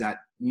that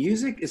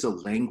music is a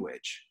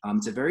language.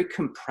 It's a very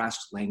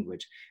compressed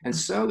language. And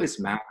so is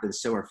math and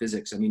so are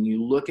physics. I mean,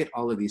 you look at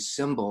all of these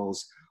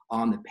symbols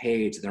on the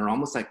page, they're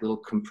almost like little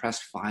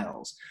compressed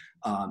files.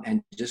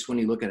 And just when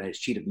you look at a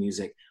sheet of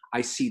music,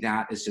 I see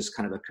that as just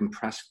kind of a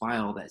compressed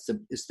file.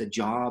 It's the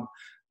job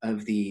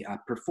of the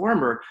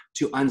performer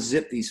to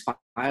unzip these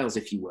files,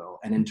 if you will,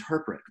 and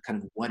interpret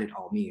kind of what it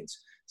all means.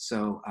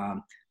 So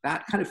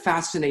that kind of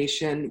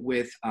fascination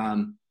with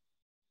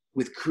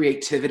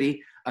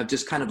creativity of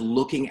just kind of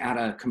looking at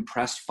a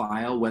compressed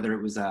file, whether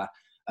it was a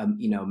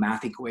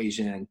math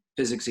equation,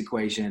 physics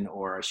equation,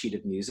 or a sheet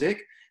of music,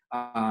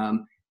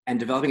 and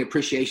developing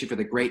appreciation for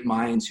the great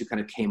minds who kind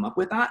of came up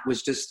with that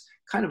was just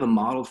kind of a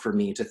model for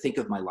me to think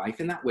of my life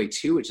in that way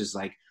too, which is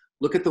like,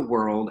 look at the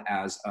world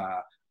as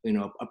a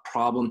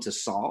problem to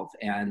solve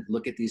and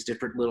look at these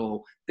different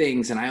little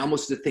things. And I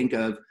almost to think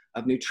of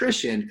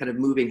nutrition, kind of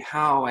moving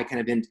how I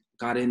kind of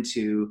got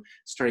into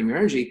starting Mirror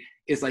Energy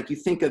is like, you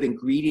think of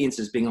ingredients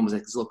as being almost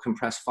like these little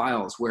compressed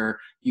files where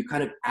you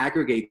kind of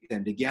aggregate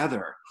them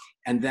together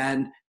and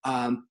then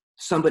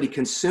somebody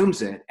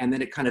consumes it and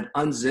then it kind of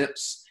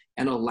unzips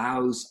and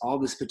allows all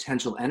this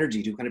potential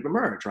energy to kind of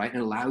emerge, right?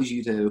 And it allows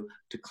you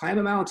to climb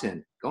a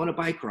mountain, go on a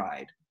bike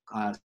ride,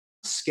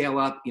 scale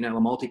up, a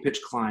multi-pitch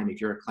climb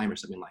if you're a climber,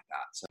 something like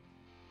that. So.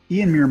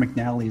 Ian Muir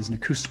McNally is an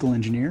acoustical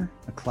engineer,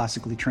 a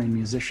classically trained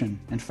musician,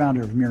 and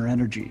founder of Mirror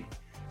Energy,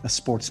 a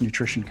sports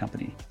nutrition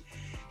company.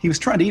 He was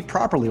trying to eat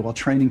properly while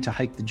training to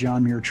hike the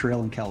John Muir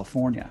Trail in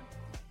California.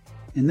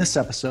 In this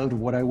episode of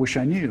What I Wish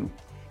I Knew,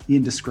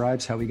 Ian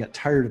describes how he got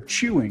tired of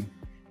chewing,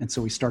 and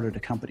so he started a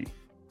company.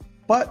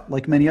 But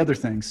like many other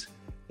things,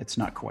 it's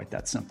not quite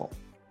that simple.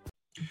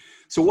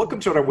 So welcome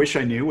to What I Wish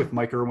I Knew with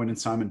Mike Irwin and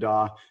Simon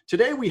Daw.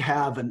 Today we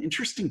have an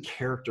interesting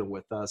character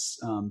with us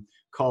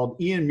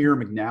called Ian Muir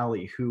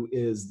McNally, who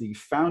is the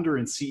founder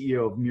and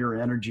CEO of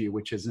Mirror Energy,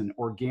 which is an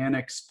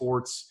organic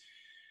sports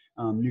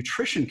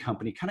nutrition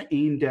company kind of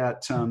aimed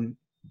at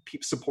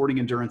supporting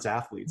endurance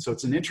athletes. So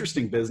it's an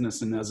interesting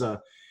business. And as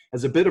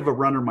a bit of a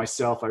runner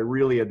myself, I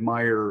really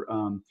admire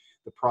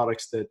the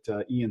products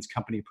that Ian's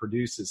company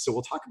produces. So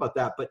we'll talk about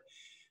that. But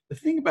the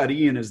thing about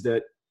Ian is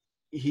that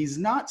he's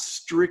not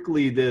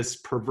strictly this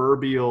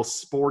proverbial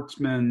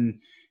sportsman,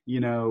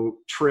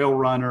 trail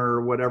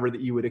runner, whatever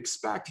that you would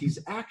expect. He's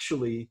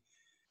actually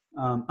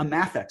a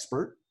math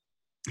expert.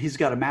 He's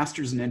got a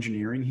master's in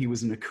engineering. He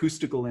was an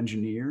acoustical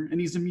engineer, and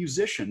he's a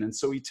musician. And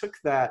so he took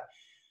that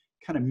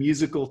kind of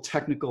musical,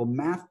 technical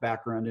math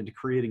background into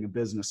creating a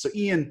business. So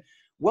Ian,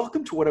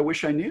 welcome to What I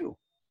Wish I Knew.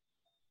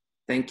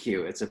 Thank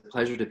you. It's a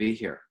pleasure to be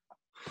here.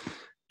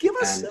 Give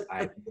us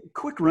a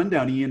quick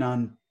rundown, Ian,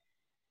 on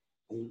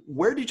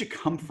where did you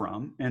come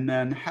from? And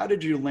then how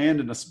did you land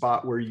in a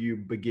spot where you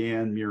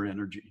began Mirror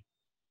Energy?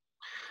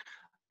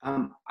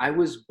 I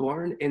was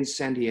born in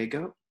San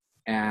Diego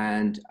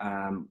and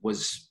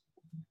was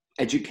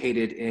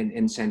educated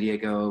in San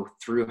Diego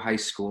through high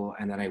school.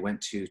 And then I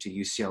went to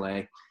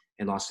UCLA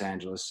in Los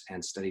Angeles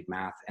and studied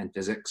math and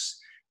physics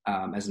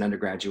as an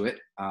undergraduate.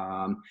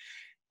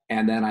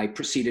 And then I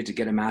proceeded to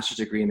get a master's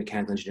degree in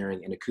mechanical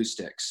engineering and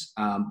acoustics.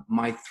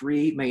 My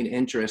three main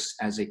interests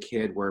as a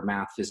kid were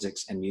math,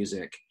 physics, and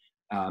music.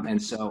 And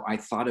so I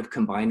thought of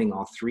combining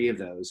all three of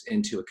those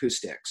into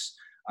acoustics,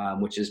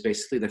 which is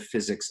basically the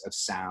physics of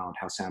sound,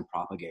 how sound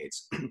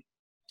propagates.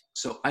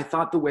 So I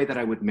thought the way that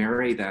I would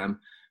marry them,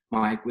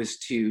 Mike, was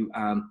to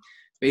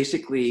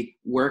basically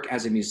work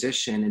as a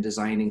musician and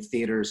designing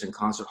theaters and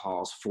concert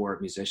halls for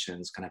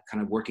musicians, kind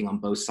of working on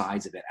both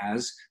sides of it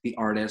as the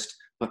artist,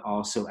 but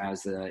also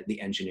as the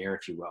engineer,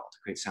 if you will, to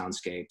create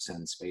soundscapes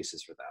and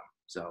spaces for them.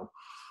 So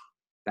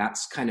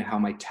that's kind of how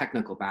my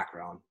technical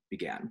background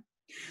began.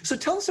 So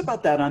tell us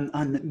about that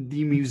on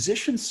the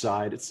musician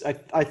side.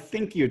 I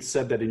think you had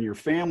said that in your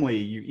family,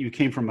 you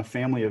came from a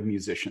family of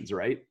musicians,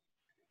 right?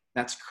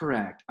 That's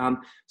correct.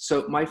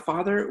 So my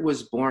father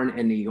was born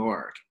in New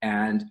York,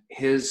 and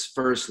his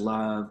first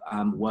love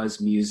was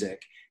music.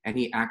 And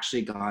he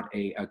actually got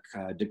a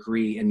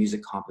degree in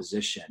music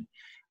composition,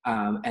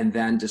 and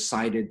then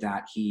decided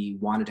that he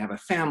wanted to have a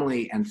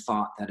family and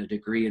thought that a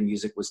degree in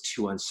music was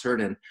too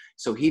uncertain.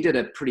 So he did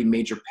a pretty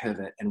major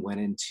pivot and went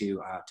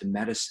into to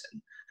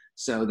medicine.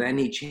 So then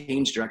he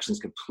changed directions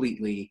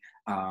completely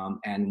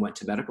and went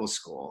to medical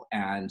school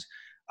and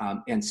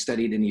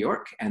studied in New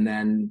York, and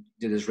then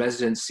did his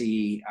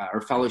residency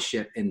or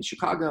fellowship in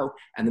Chicago,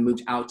 and then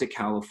moved out to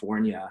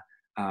California,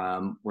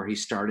 where he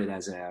started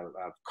as a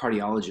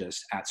cardiologist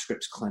at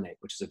Scripps Clinic,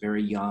 which is a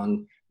very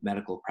young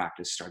medical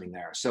practice starting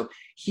there. So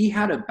he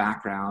had a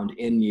background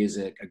in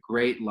music, a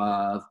great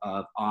love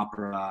of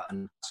opera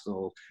and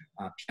classical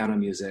piano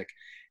music.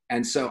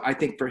 And so I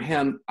think for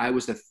him, I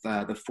was the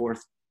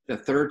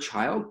third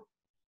child,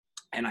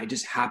 and I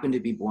just happened to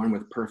be born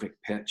with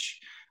perfect pitch.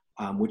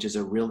 Which is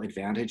a real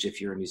advantage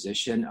if you're a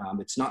musician.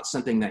 It's not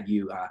something that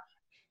you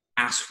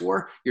ask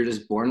for, you're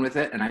just born with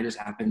it, and I just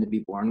happened to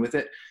be born with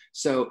it.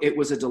 So it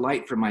was a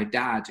delight for my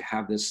dad to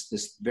have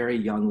this very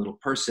young little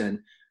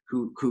person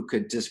who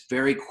could just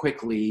very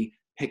quickly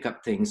pick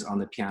up things on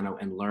the piano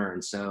and learn.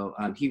 So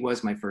he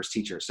was my first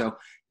teacher. So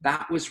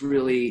that was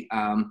really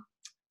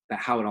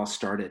how it all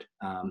started,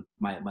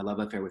 my love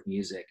affair with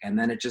music. And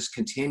then it just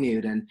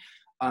continued. And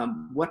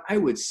what I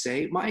would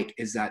say, Mike,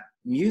 is that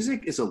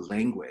music is a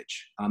language.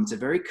 It's a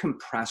very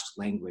compressed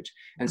language.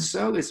 And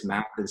so is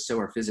math, and so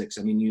are physics.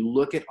 I mean, you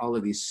look at all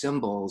of these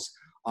symbols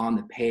on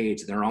the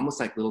page, they're almost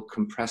like little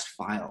compressed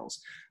files.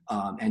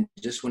 And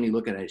just when you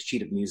look at a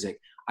sheet of music,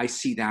 I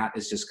see that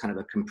as just kind of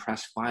a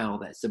compressed file.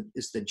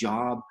 It's the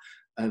job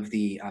of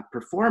the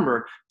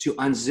performer to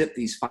unzip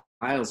these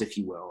files, if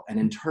you will, and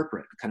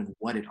interpret kind of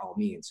what it all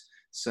means.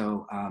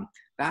 So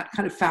that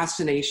kind of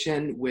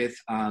fascination with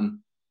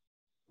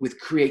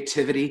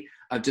creativity,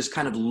 of just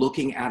kind of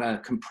looking at a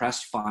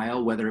compressed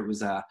file, whether it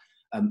was a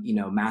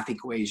math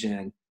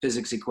equation,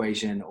 physics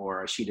equation,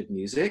 or a sheet of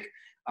music,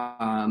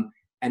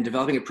 and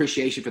developing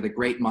appreciation for the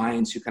great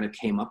minds who kind of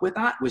came up with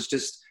that, was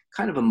just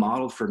kind of a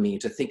model for me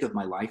to think of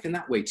my life in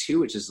that way too,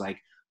 which is like,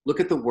 look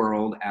at the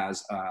world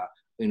as a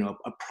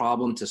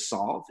problem to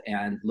solve,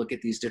 and look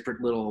at these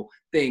different little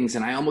things.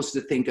 And I almost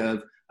think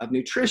of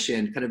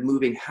nutrition, kind of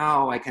moving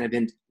how I kind of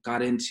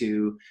got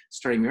into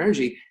starting Mere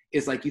Energy,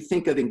 is like, you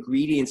think of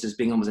ingredients as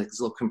being almost like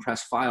these little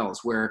compressed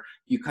files where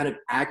you kind of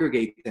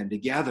aggregate them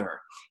together,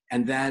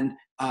 and then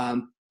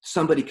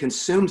somebody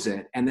consumes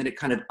it, and then it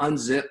kind of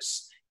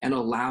unzips and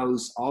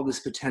allows all this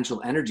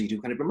potential energy to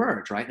kind of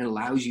emerge, right? And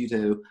allows you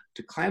to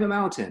climb a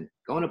mountain,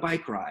 go on a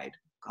bike ride,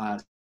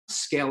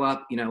 scale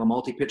up, a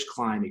multi-pitch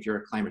climb if you're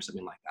a climber,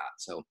 something like that.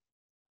 So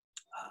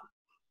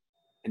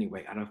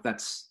anyway, I don't know if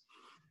that's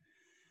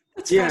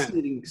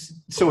fascinating.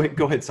 So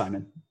go ahead,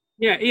 Simon.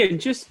 Yeah, Ian,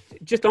 just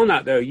on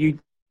that though,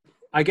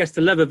 I guess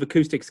the love of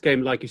acoustics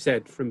came, like you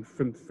said, from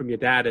your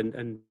dad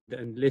and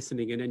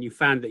listening, and then you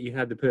found that you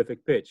had the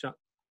perfect pitch.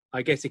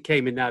 I guess it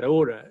came in that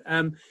order.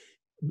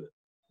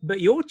 But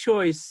your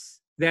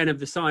choice then of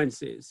the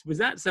sciences, was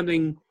that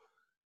something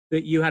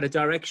that you had a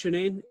direction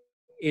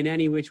in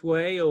any which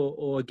way?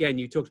 Or again,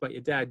 you talked about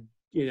your dad,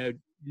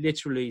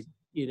 literally,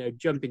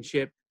 jumping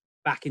ship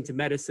back into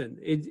medicine.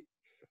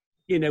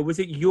 Was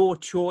it your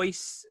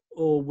choice,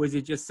 or was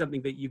it just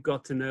something that you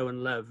got to know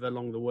and love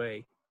along the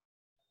way?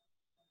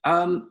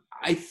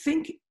 I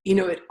think,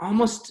 it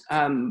almost,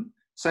 Simon,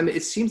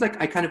 it seems like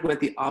I kind of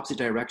went the opposite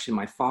direction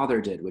my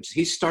father did, which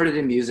he started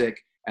in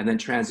music and then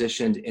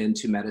transitioned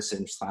into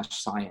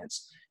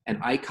medicine/science. And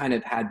I kind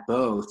of had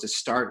both to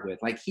start with,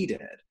 like he did.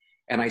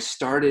 And I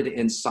started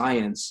in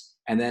science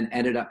and then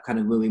ended up kind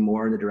of moving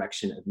more in the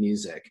direction of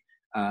music,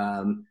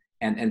 and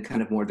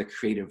kind of more the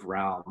creative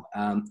realm.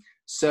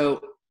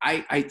 So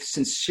I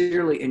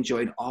sincerely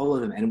enjoyed all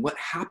of them. And what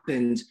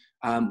happened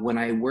when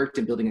I worked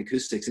in building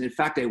acoustics, and in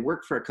fact, I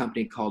worked for a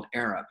company called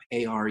Arup,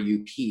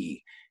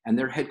 A-R-U-P, and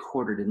they're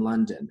headquartered in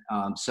London.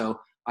 So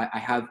I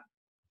have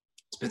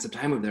spent some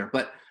time over there,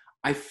 but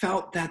I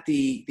felt that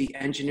the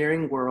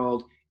engineering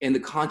world, in the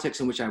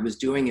context in which I was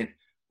doing it,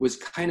 was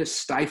kind of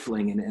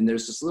stifling. And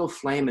there's this little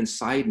flame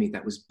inside me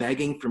that was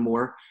begging for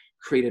more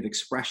creative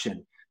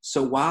expression.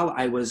 So while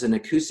I was an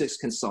acoustics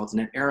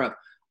consultant at Arup,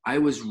 I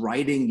was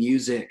writing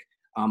music,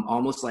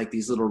 almost like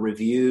these little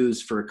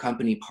reviews for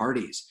company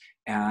parties.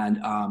 And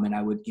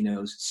I would,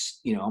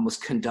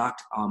 almost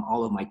conduct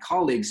all of my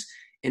colleagues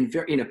in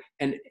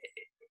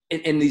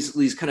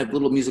these kind of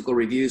little musical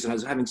reviews. And I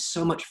was having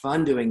so much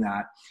fun doing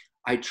that.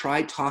 I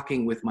tried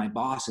talking with my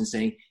boss and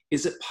saying,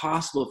 is it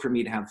possible for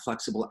me to have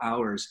flexible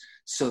hours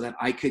so that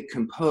I could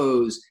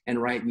compose and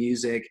write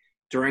music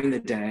during the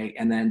day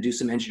and then do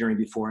some engineering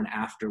before and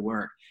after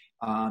work?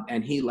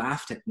 And he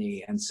laughed at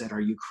me and said,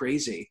 are you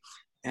crazy?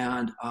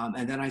 And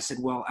then I said,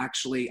 well,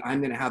 actually, I'm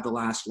going to have the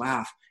last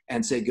laugh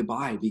and say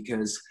goodbye,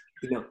 because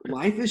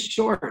life is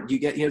short. You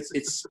get you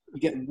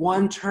get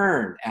one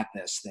turn at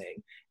this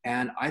thing.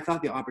 And I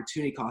thought the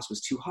opportunity cost was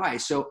too high.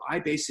 So I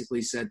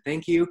basically said,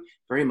 thank you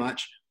very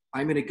much.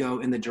 I'm going to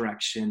go in the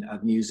direction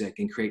of music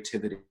and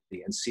creativity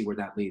and see where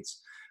that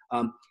leads.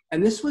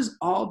 And this was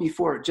all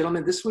before,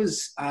 gentlemen, this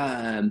was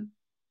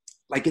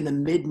like in the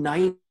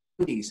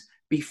mid-90s,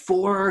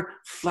 before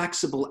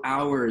flexible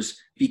hours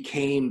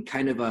became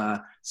kind of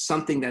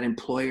something that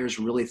employers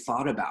really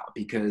thought about.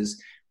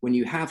 Because when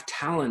you have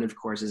talent, of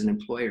course, as an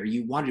employer,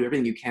 you want to do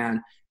everything you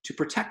can to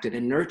protect it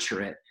and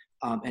nurture it,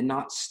 and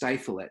not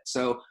stifle it.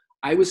 So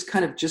I was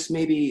kind of just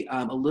maybe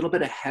a little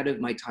bit ahead of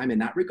my time in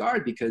that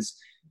regard, because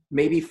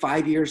maybe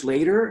 5 years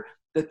later,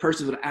 the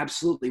person would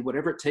absolutely,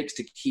 whatever it takes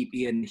to keep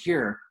Ian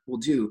here, will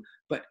do.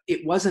 But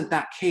it wasn't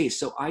that case.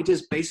 So I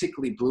just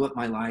basically blew up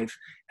my life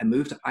and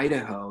moved to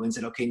Idaho and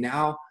said, okay,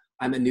 now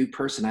I'm a new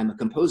person. I'm a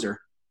composer,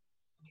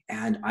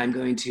 and I'm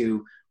going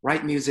to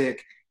write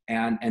music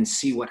and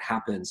see what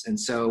happens. And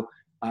so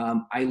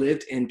I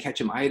lived in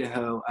Ketchum,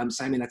 Idaho,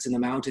 Simon, that's in the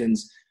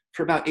mountains,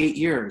 for about 8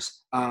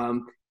 years.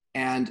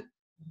 And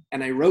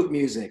I wrote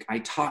music, I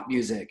taught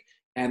music,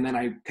 and then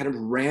I kind of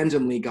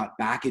randomly got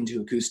back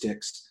into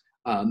acoustics.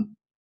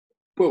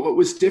 But what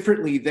was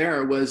differently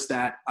there was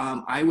that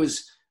I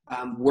was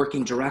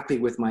working directly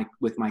with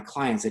my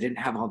clients. I didn't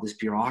have all this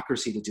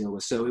bureaucracy to deal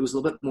with, so it was a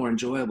little bit more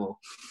enjoyable.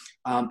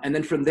 And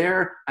then from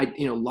there,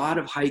 a lot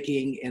of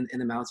hiking in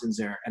the mountains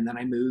there. And then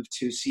I moved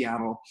to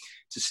Seattle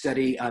to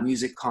study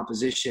music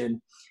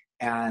composition,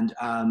 and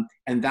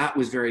that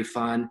was very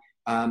fun.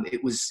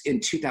 It was in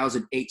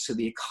 2008, so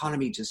the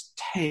economy just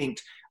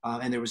tanked,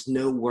 and there was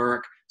no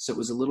work, so it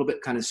was a little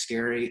bit kind of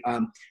scary.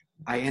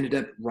 I ended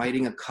up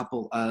writing a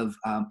couple of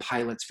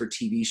pilots for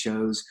TV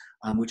shows,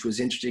 which was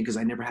interesting because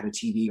I never had a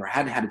TV, or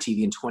hadn't had a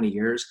TV in 20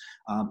 years.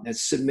 I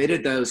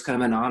submitted those kind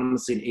of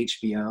anonymously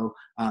to HBO,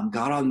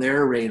 got on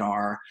their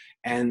radar,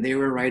 and they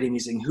were writing me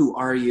saying, "Who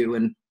are you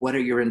and what are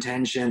your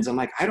intentions?" I'm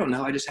like, "I don't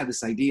know. I just had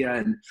this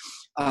idea."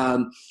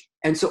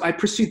 And so I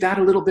pursued that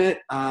a little bit,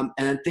 and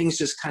then things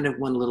just kind of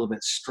went a little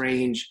bit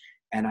strange,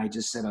 and I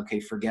just said, "Okay,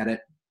 forget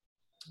it."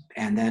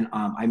 And then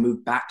I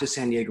moved back to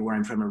San Diego, where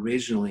I'm from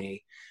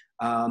originally.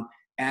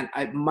 And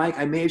Mike,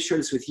 I may have shared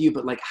this with you,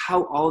 but like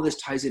how all of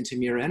this ties into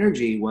Mirror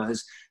Energy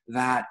was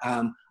that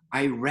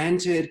I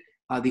rented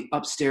the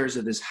upstairs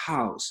of this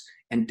house,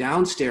 and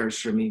downstairs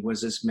for me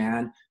was this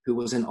man who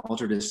was an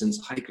ultra distance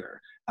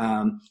hiker.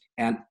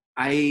 And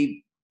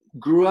I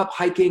grew up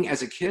hiking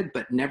as a kid,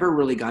 but never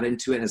really got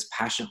into it as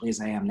passionately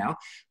as I am now.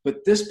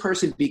 But this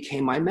person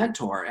became my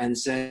mentor and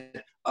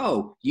said,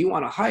 "Oh, you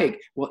want to hike?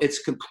 Well,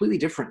 it's completely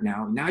different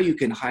now. Now you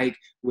can hike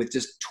with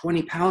just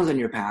 20 pounds on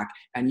your pack,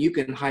 and you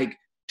can hike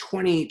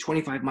 20,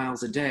 25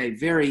 miles a day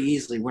very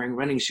easily wearing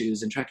running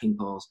shoes and trekking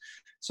poles."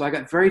 So I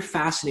got very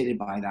fascinated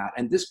by that.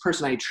 And this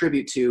person I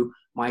attribute to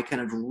my kind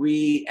of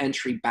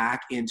re-entry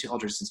back into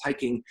ultra distance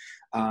hiking.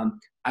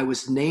 I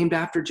was named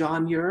after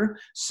John Muir.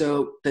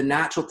 So the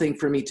natural thing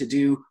for me to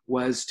do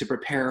was to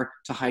prepare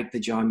to hike the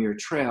John Muir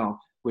Trail,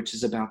 which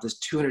is about this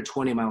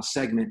 220-mile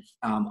segment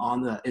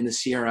in the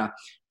Sierra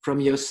from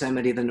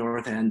Yosemite, the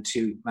north end,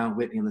 to Mount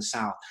Whitney in the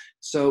south.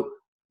 So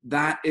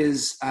that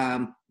is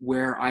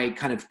where I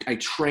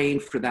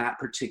trained for that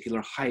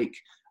particular hike.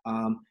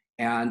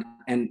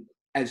 And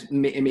as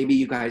maybe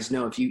you guys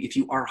know, if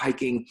you are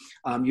hiking,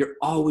 you're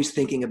always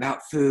thinking about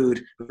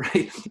food,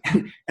 right?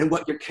 And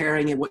what you're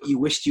carrying and what you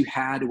wished you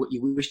had, and what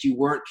you wished you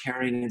weren't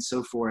carrying, and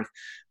so forth.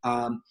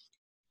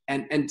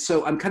 And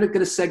so I'm kind of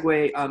going to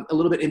segue a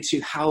little bit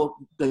into how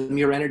the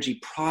Mirror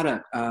Energy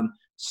product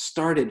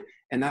started.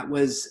 And that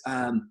was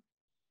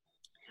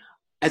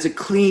as a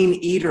clean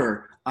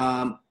eater,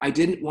 I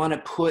didn't want to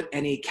put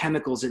any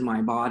chemicals in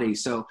my body.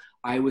 So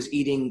I was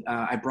eating,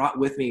 I brought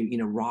with me,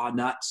 raw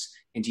nuts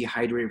and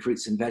dehydrated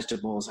fruits and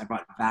vegetables. I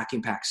brought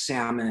vacuum packed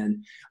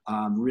salmon,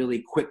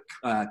 really quick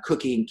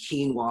cooking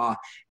quinoa,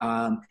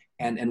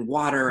 and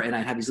water. And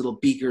I'd have these little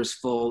beakers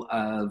full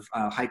of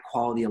high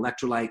quality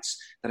electrolytes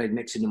that I'd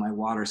mix into my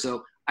water.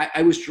 So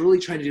I was really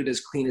trying to do it as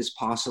clean as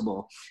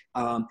possible.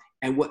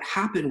 And what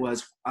happened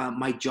was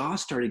my jaw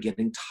started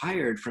getting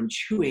tired from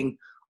chewing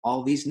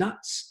all these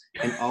nuts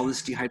and all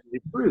this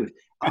dehydrated fruit.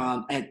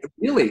 And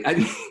really,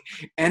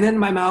 and then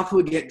my mouth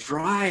would get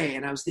dry,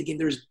 and I was thinking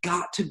there's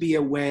got to be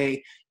a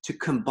way to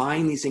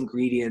combine these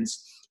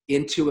ingredients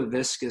into a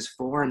viscous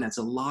form that's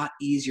a lot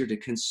easier to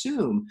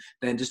consume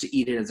than just to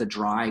eat it as a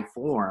dry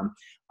form.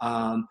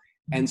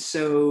 And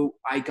so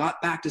I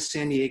got back to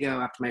San Diego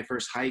after my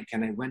first hike,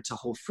 and I went to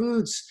Whole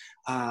Foods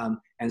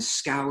and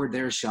scoured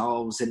their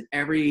shelves, and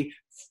every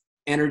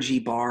energy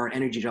bar,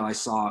 energy gel I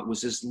saw, it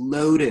was just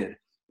loaded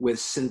with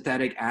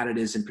synthetic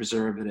additives and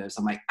preservatives.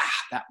 I'm like,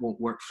 that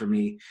won't work for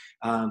me.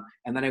 And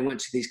then I went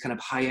to these kind of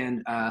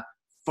high-end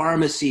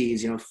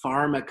pharmacies,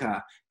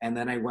 Pharmaca. And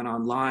then I went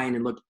online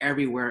and looked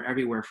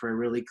everywhere for a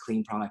really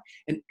clean product.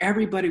 And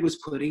everybody was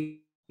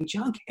putting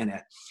junk in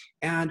it.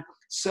 And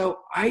so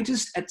I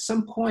just, at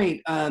some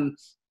point, so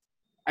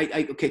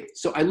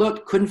I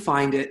looked, couldn't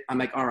find it. I'm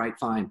like, all right,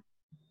 fine.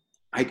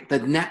 The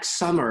next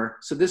summer,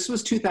 so this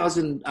was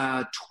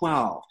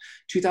 2012.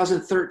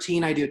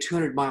 2013, I do a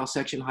 200-mile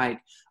section hike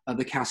of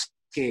the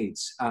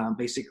Cascades,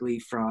 basically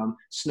from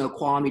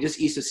Snoqualmie, just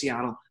east of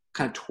Seattle,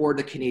 kind of toward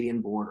the Canadian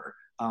border.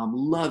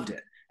 Loved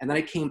it. And then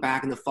I came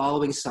back, and the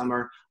following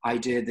summer, I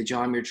did the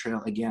John Muir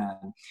Trail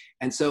again.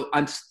 And so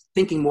I'm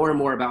thinking more and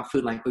more about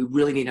food, like we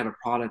really need to have a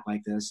product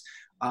like this.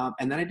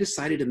 And then I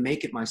decided to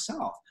make it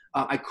myself.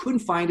 I couldn't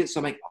find it, so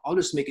I'm like, I'll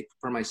just make it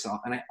for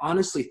myself. And I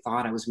honestly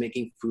thought I was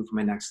making food for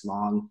my next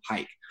long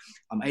hike.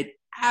 I had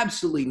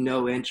absolutely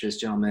no interest,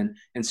 gentlemen,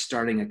 in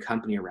starting a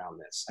company around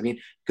this.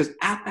 Because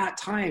at that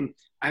time,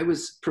 I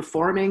was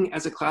performing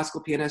as a classical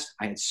pianist.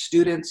 I had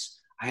students.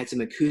 I had some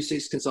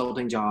acoustics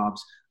consulting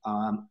jobs.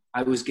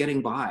 I was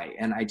getting by,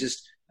 and I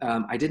just,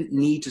 I didn't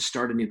need to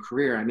start a new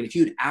career. If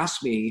you'd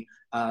asked me,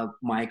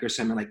 Mike or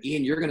someone like,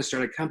 Ian, you're going to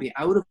start a company,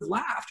 I would have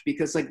laughed,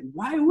 because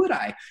why would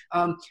I?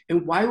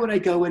 And why would I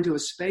go into a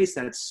space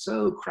that's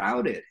so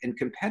crowded and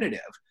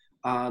competitive?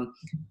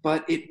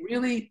 But it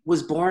really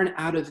was born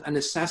out of a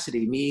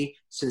necessity, me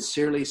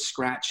sincerely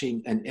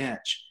scratching an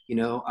itch,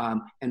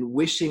 and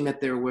wishing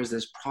that there was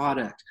this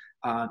product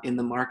in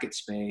the market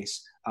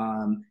space.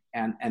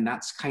 And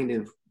that's kind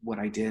of what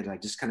I did. I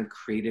just kind of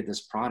created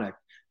this product.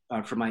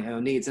 for my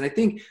own needs. And I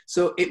think,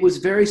 so it was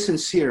very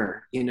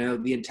sincere,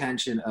 the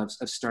intention of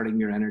starting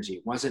Mere Energy.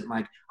 It wasn't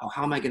like, oh,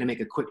 how am I going to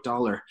make a quick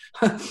dollar?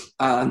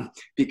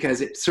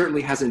 Because it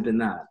certainly hasn't been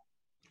that.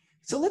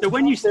 So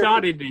when you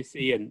started this,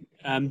 Ian,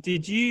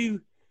 did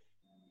you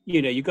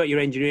got your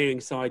engineering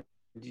side,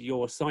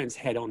 your science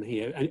head on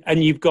here,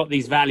 and you've got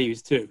these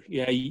values too.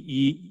 Yeah,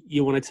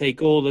 you want to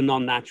take all the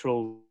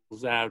non-naturals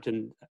out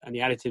and the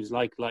additives,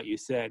 like you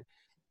said,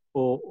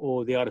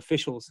 or the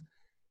artificials.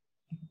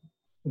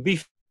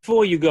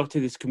 Before you got to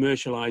this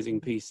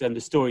commercializing piece, and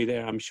the story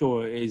there, I'm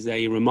sure, is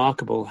a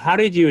remarkable. How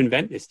did you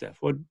invent this stuff?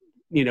 What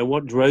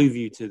drove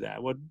you to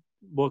that?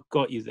 What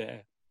got you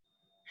there?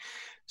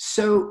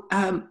 So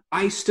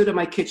I stood in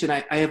my kitchen.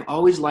 I have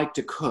always liked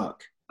to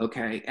cook.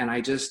 Okay. And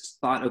I just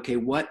thought, okay,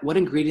 what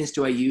ingredients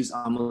do I use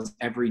almost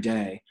every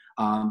day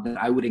that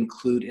I would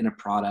include in a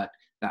product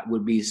that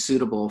would be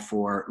suitable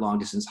for long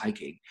distance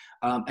hiking?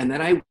 And then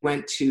I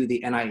went to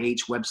the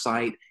NIH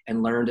website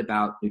and learned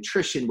about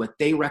nutrition, what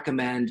they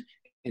recommend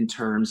in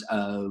terms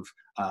of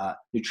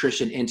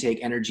nutrition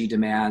intake, energy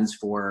demands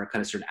for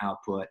kind of certain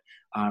output,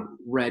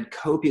 read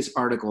copious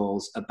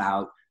articles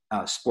about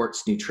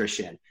sports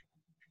nutrition,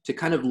 to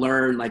kind of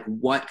learn like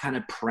what kind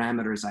of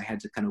parameters I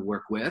had to kind of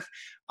work with.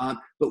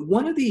 But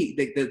one of the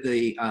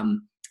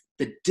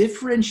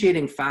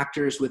differentiating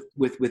factors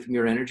with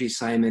Mere Energy,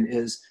 Simon,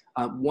 is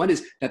one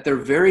is that there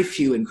are very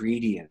few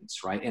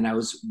ingredients, right? And I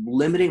was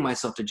limiting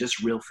myself to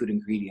just real food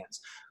ingredients.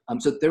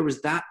 So there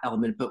was that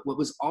element. But what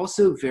was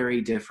also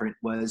very different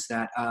was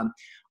that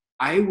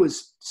I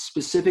was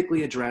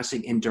specifically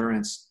addressing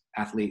endurance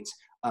athletes.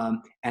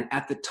 And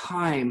at the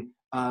time,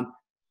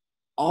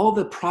 all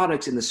the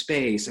products in the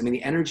space, I mean,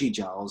 the energy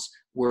gels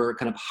were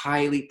kind of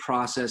highly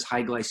processed,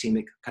 high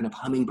glycemic kind of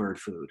hummingbird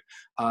food.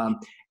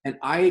 And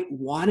I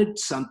wanted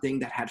something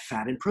that had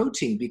fat and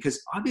protein,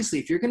 because obviously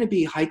if you're going to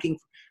be hiking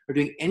or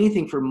doing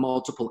anything for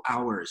multiple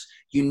hours,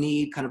 you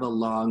need kind of a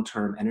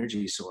long-term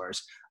energy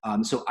source.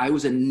 So I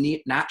was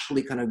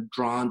naturally kind of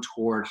drawn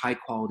toward high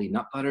quality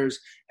nut butters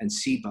and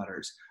seed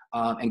butters.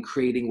 And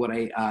creating what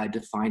I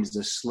defined as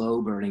a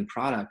slow burning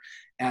product.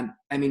 And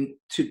I mean,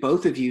 to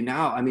both of you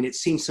now, I mean, it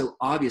seems so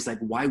obvious, like,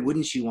 why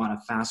wouldn't you want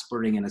a fast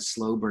burning and a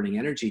slow burning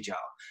energy gel?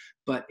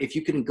 But if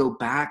you can go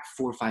back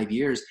 4 or 5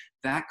 years,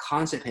 that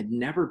concept had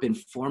never been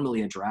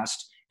formally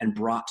addressed and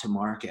brought to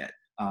market.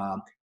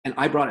 And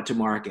I brought it to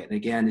market. And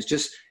again, it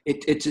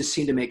just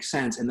seemed to make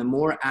sense. And the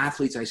more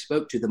athletes I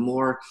spoke to, the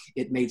more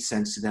it made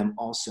sense to them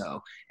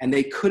also. And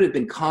they could have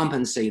been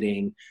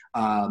compensating,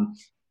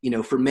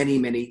 for many,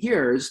 many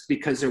years,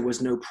 because there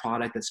was no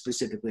product that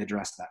specifically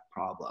addressed that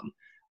problem.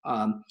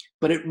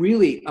 But it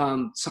really,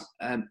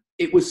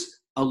 it was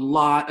a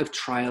lot of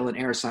trial and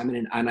error,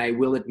 Simon. And I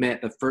will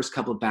admit, the first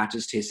couple of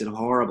batches tasted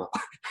horrible,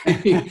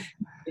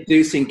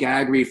 inducing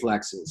gag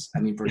reflexes. I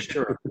mean, for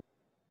sure.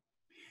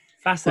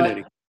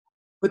 Fascinating.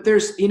 But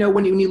there's,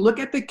 when you look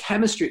at the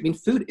chemistry, I mean,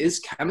 food is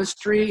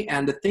chemistry.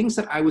 And the things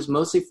that I was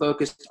mostly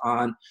focused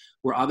on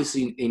were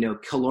obviously,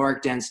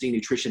 caloric density,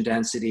 nutrition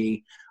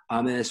density.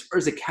 And as far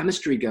as the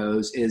chemistry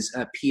goes, is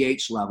a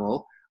pH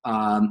level.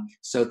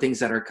 So things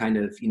that are kind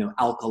of,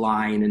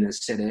 alkaline and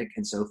acidic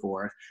and so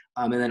forth.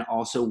 And then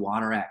also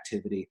water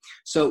activity.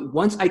 So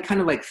once I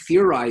kind of like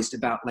theorized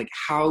about like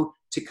how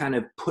to kind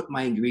of put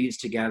my ingredients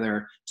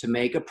together to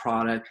make a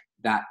product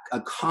that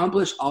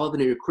accomplished all of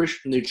the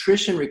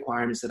nutrition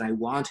requirements that I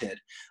wanted,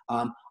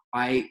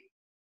 I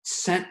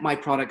sent my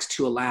products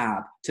to a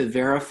lab to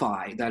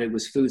verify that it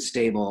was food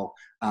stable,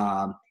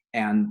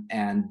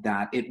 and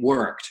that it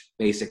worked,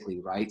 basically,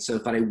 right? So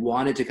if I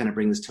wanted to kind of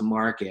bring this to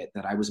market,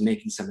 that I was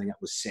making something that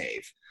was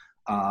safe.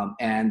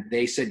 And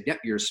they said, yep,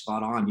 you're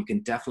spot on. You can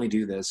definitely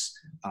do this.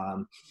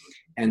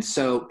 And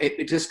so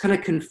it just kind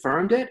of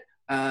confirmed it.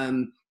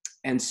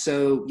 And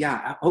so,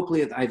 yeah,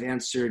 hopefully I've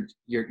answered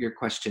your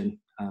question.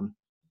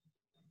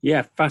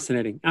 Yeah,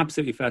 fascinating.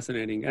 Absolutely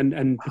fascinating.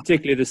 And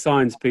particularly the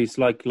science piece,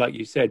 like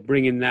you said,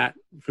 bringing that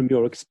from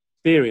your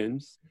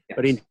experience, yes,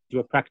 but into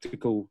a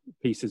practical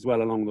piece as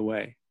well along the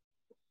way.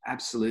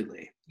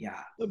 Absolutely. Yeah.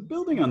 So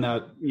building on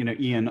that,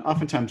 Ian,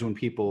 oftentimes when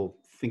people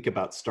think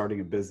about starting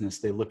a business,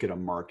 they look at a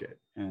market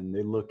and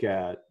they look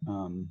at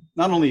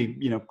not only,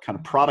 kind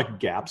of product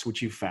gaps,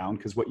 which you found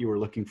because what you were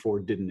looking for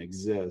didn't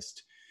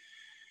exist,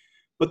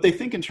 but they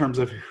think in terms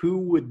of who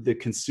would the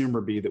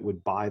consumer be that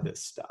would buy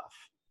this stuff.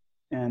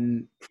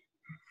 And,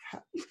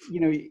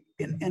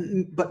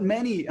 but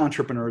many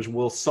entrepreneurs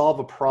will solve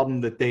a problem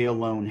that they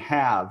alone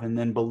have and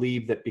then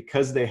believe that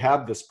because they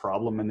have this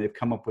problem and they've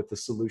come up with a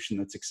solution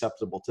that's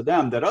acceptable to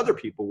them, that other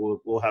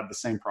people will have the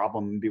same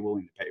problem and be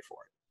willing to pay for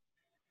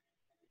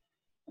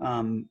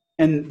it.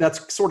 And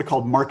that's sort of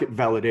called market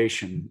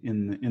validation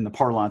in the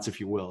parlance, if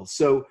you will.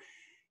 So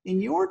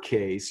in your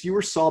case, you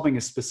were solving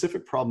a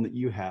specific problem that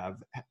you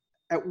have.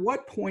 At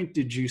what point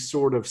did you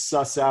sort of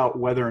suss out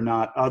whether or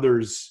not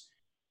others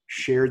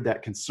shared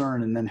that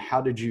concern, and then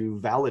how did you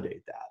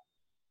validate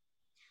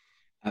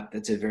that?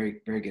 That's a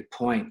very, very good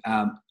point.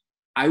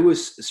 I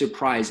was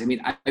surprised. I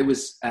mean, I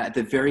was at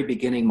the very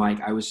beginning, Mike,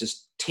 I was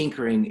just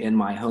tinkering in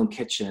my home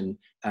kitchen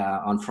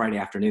on Friday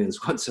afternoons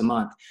once a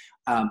month.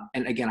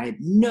 And again, I had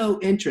no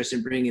interest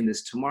in bringing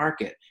this to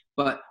market.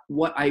 But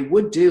what I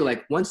would do,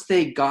 like once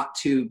they got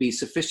to be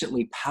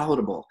sufficiently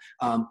palatable,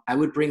 I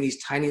would bring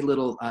these tiny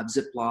little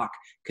Ziploc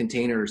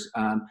containers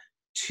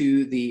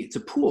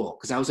to pool,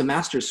 because I was a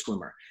master's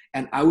swimmer.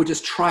 And I would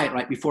just try it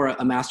right before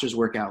a master's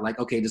workout, like,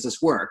 okay, does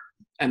this work?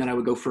 And then I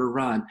would go for a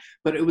run.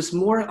 But it was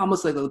more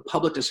almost like the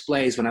public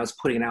displays when I was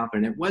putting it out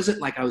there. And it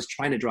wasn't like I was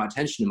trying to draw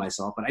attention to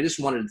myself, but I just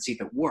wanted to see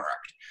if it worked.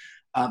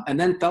 And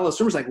then fellow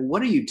swimmers like,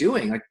 what are you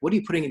doing? Like, what are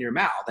you putting in your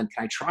mouth? And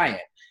can I try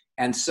it?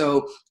 And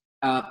so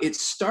it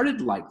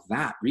started like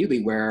that,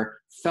 really, where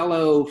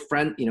fellow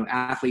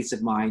athletes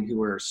of mine who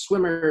were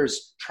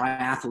swimmers,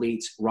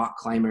 triathletes, rock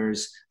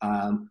climbers,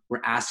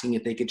 were asking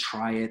if they could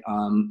try it,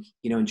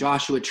 in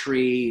Joshua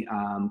Tree,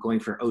 going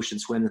for ocean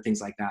swim and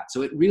things like that.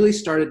 So it really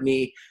started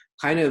me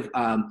kind of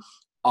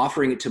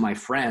offering it to my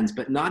friends,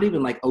 but not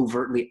even like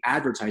overtly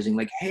advertising,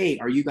 like, hey,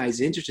 are you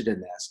guys interested in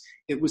this?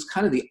 It was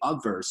kind of the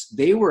obverse.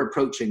 They were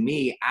approaching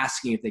me,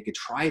 asking if they could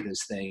try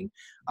this thing.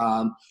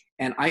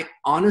 And I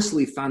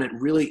honestly found it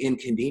really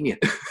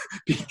inconvenient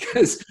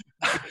because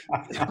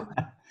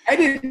I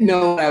didn't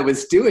know what I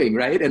was doing,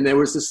 right? And there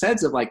was a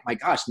sense of like, my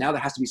gosh, now there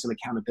has to be some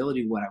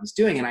accountability to what I was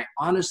doing. And I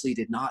honestly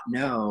did not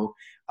know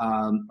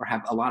or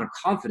have a lot of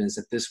confidence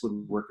that this would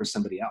work for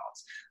somebody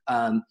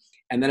else.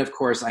 And then, of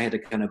course, I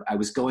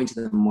was going to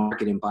the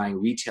market and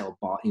buying retail,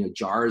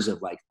 jars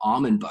of like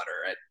almond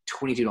butter at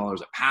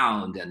 $22 a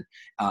pound. And,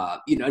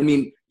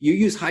 you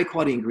use high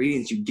quality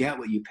ingredients, you get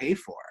what you pay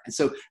for. And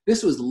so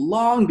this was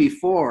long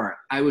before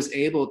I was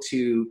able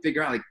to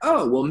figure out like,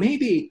 oh, well,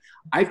 maybe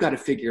I've got to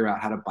figure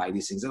out how to buy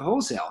these things at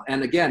wholesale.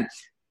 And again,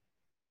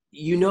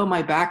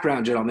 my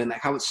background, gentlemen,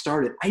 like how it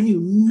started. I knew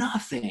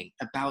nothing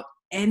about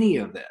any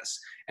of this.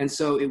 And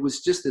so it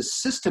was just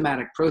this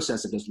systematic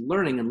process of just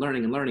learning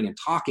and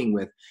talking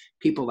with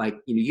people like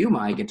you,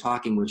 Mike, and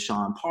talking with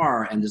Sean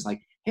Parr, and just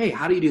like, hey,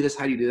 how do you do this?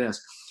 How do you do this?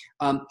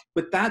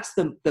 But that's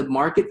the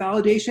market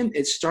validation.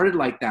 It started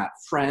like that,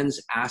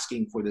 friends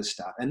asking for this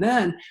stuff. And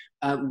then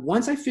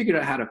once I figured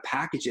out how to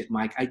package it,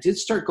 Mike, I did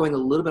start going a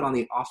little bit on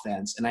the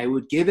offense, and I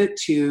would give it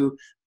to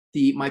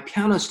my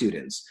piano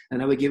students,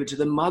 and I would give it to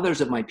the mothers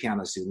of my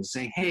piano students,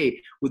 saying, hey,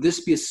 would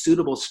this be a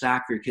suitable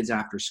snack for your kids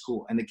after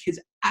school? And the kids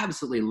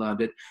absolutely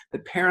loved it. The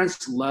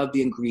parents loved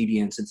the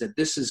ingredients and said,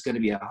 this is going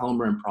to be a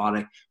home run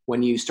product.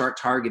 When you start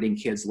targeting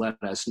kids, let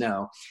us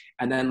know.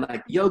 And then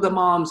like yoga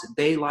moms,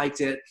 they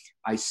liked it.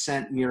 I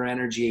sent Mure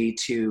Energy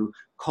to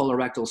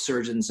colorectal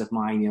surgeons of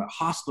mine,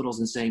 hospitals,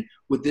 and saying,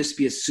 would this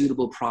be a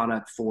suitable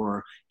product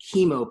for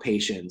chemo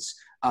patients?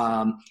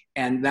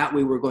 And that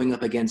way we're going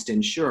up against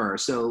Ensure.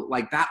 So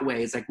like that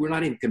way, it's like we're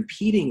not even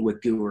competing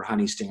with GU or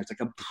Honey Stinger. It's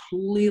like a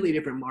completely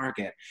different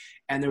market.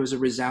 And there was a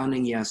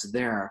resounding yes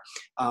there.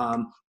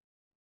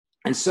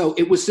 And so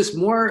it was just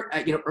more,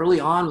 early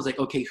on was like,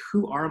 okay,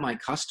 who are my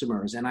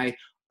customers? And I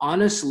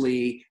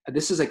honestly,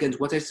 this is like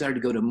once I started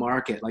to go to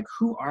market, like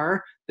who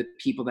are the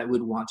people that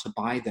would want to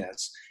buy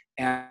this?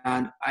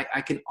 And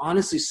I can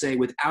honestly say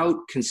without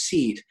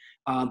conceit,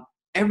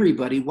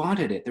 everybody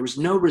wanted it. There was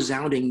no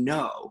resounding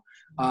no.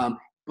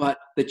 But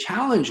the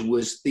challenge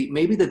was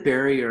maybe the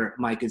barrier,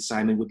 Mike and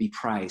Simon, would be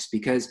price,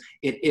 because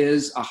it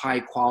is a high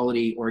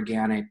quality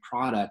organic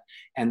product,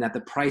 and that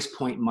the price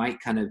point might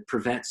kind of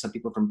prevent some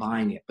people from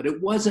buying it. But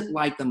it wasn't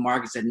like the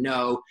market said,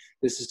 no,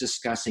 this is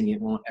disgusting,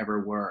 it won't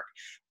ever work.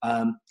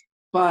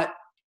 But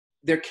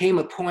there came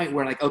a point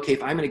where like, okay,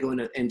 if I'm going to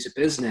go into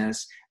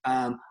business,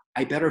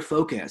 I better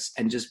focus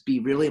and just be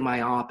really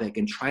myopic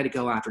and try to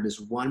go after this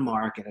one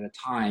market at a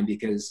time,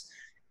 because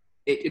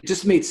it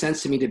just made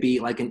sense to me to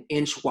be like an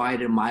inch wide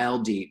and a mile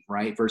deep,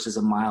 right? Versus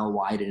a mile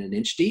wide and an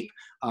inch deep,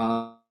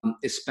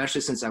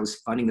 especially since I was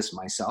funding this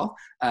myself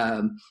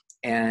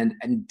and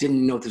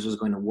didn't know if this was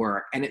going to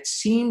work. And it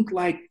seemed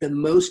like the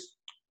most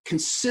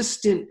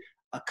consistent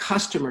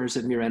customers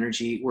of Mure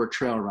Energy were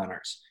trail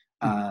runners.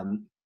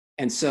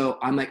 And so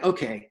I'm like,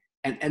 okay.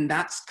 And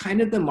that's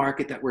kind of the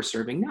market that we're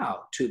serving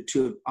now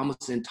to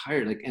almost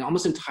entirely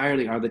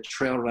are the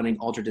trail running,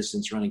 ultra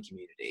distance running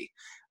community.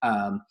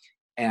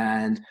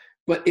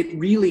 But it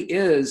really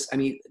is,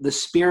 the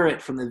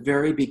spirit from the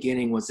very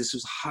beginning was this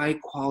was high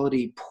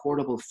quality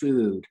portable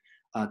food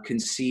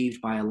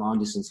conceived by a long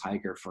distance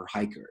hiker for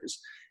hikers.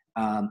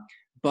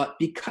 But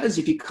because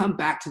if you come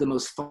back to the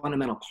most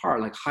fundamental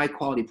part, like high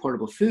quality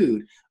portable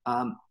food,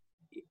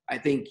 I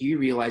think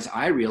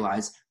I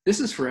realize this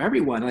is for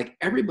everyone. Like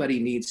everybody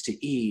needs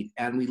to eat.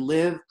 And we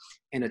live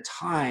in a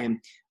time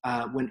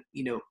when,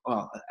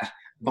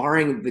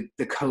 barring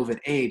the COVID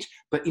age,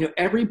 but,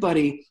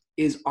 everybody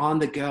is on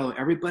the go.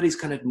 Everybody's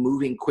kind of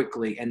moving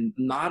quickly, and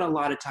not a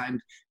lot of time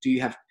do you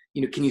have,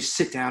 can you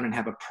sit down and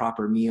have a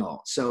proper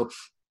meal? So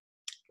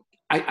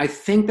I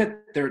think that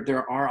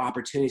there are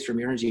opportunities for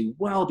Mure Energy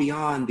well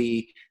beyond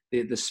the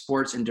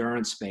sports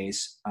endurance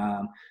space,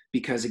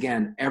 because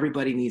again,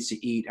 everybody needs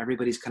to eat.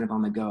 Everybody's kind of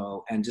on the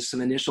go, and just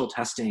some initial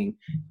testing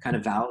kind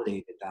of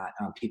validated that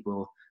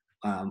people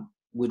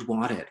would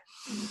want it.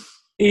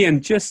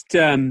 Ian, just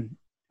a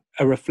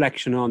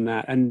reflection on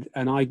that, and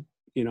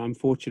I'm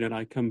fortunate.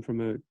 I come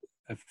from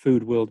a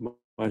food world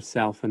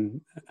myself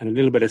and a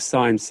little bit of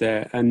science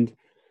there. And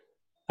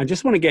I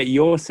just want to get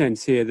your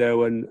sense here,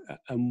 though, and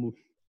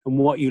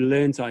what you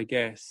learned, I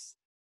guess.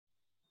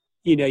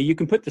 You know, you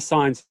can put the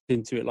science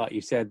into it, like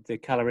you said, the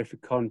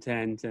calorific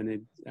content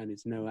and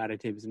it's no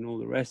additives and all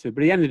the rest of it.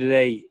 But at the end of the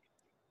day,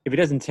 if it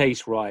doesn't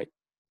taste right,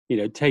 you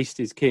know,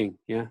 taste is king.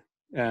 Yeah.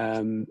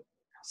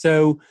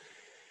 So,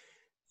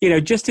 you know,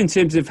 just in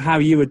terms of how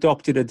you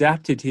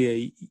adapted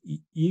here,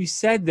 you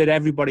said that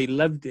everybody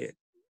loved it.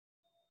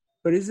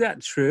 But is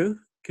that true?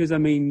 Because, I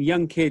mean,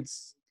 young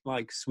kids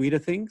like sweeter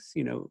things,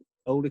 you know,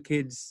 older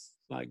kids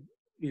like,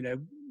 you know,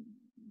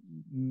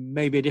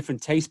 maybe a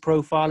different taste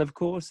profile, of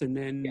course, and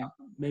then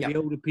maybe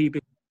older people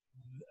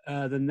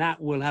than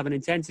that will have an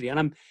intensity. And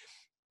I'm,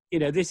 you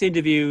know, this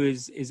interview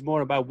is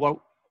more about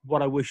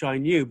what I wish I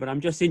knew, but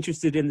I'm just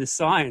interested in the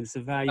science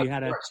of how you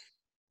had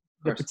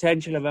the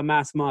potential of a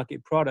mass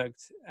market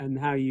product and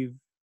how you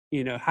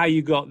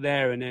got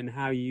there and then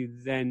how you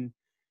then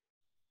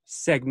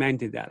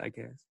segmented that, I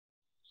guess.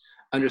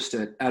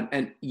 Understood.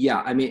 And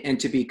yeah, I mean, and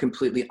to be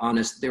completely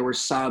honest, there were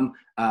some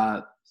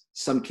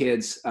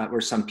kids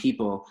or some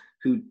people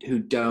who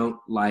don't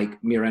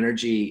like Mere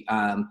Energy,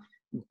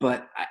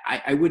 but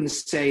I wouldn't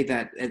say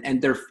that.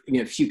 And there are, you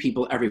know, few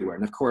people everywhere,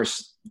 and of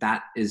course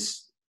that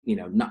is, you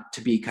know, not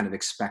to be kind of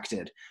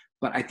expected.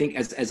 But I think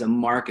as a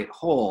market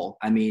whole,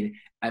 I mean,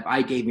 if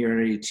I gave Mere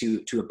Energy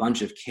to a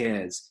bunch of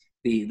kids,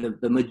 the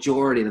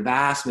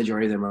vast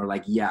majority of them are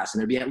like yes, and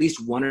there'd be at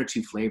least one or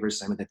two flavors,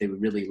 Simon, that they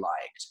really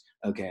liked.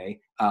 Okay.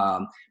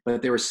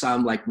 But there were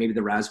some, like maybe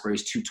the raspberry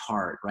is too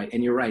tart, right?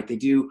 And you're right, they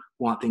do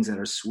want things that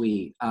are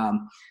sweet.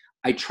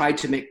 I tried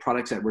to make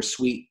products that were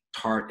sweet,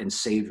 tart, and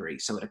savory,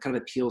 so it kind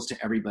of appeals to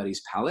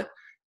everybody's palate.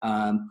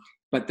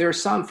 But there are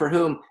some for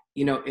whom,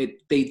 you know,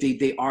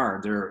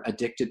 they're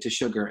addicted to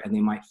sugar, and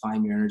they might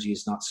find Mere Energy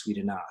is not sweet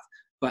enough.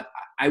 But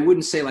I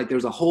wouldn't say like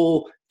there's a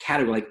whole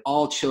category, like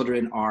all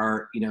children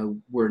are, you know,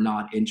 we're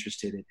not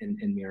interested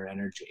in Mere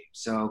Energy.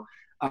 So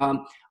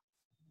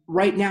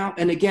right now,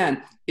 and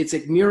again, it's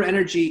like Mere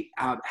Energy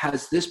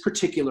has this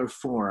particular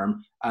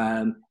form.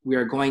 We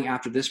are going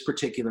after this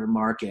particular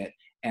market.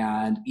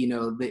 And, you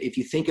know, if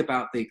you think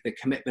about the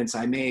commitments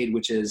I made,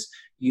 which is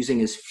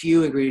using as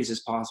few ingredients as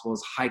possible,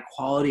 as high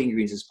quality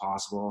ingredients as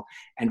possible,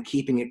 and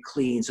keeping it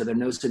clean so there are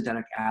no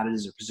synthetic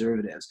additives or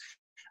preservatives.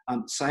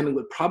 Simon,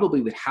 what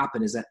probably would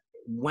happen is that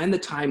when the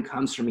time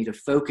comes for me to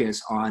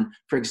focus on,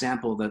 for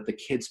example, the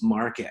kids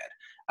market,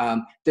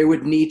 there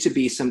would need to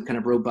be some kind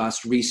of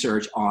robust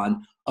research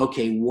on,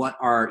 okay, what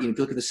are, you know, if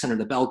you look at the center of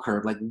the bell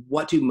curve, like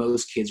what do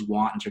most kids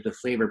want in terms of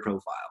flavor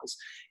profiles?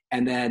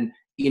 And then,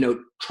 you know,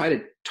 try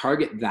to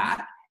target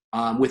that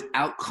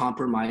without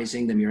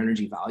compromising the Mere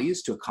Energy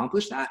values to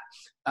accomplish that.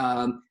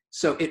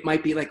 So it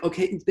might be like,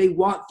 okay, they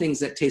want things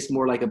that taste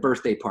more like a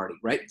birthday party,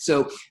 right?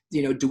 So,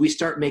 you know, do we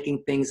start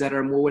making things that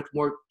are more with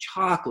more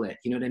chocolate,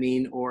 you know what I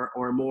mean? Or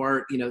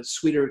more, you know,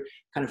 sweeter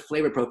kind of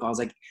flavor profiles,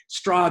 like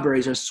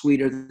strawberries are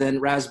sweeter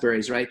than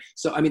raspberries, right?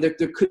 So, I mean,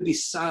 there could be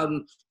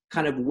some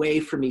kind of way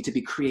for me to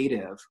be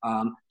creative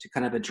to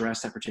kind of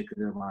address that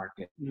particular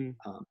market.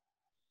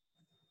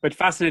 But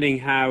fascinating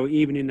how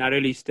even in that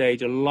early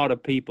stage, a lot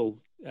of people,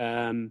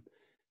 you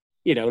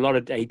know, a lot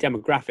of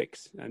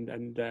demographics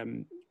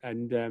and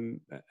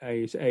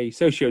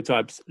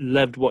sociotypes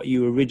loved what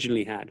you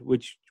originally had,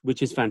 which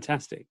is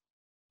fantastic.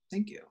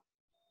 Thank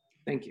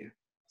you.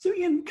 So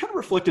Ian, kind of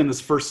reflect on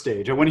this first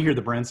stage. I want to hear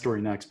the brand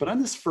story next, but on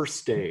this first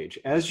stage,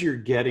 as you're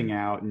getting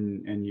out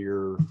and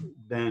you're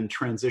then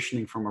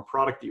transitioning from a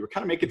product that you were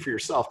kind of making for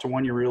yourself to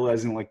one you're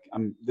realizing like,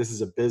 this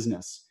is a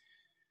business.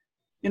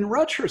 In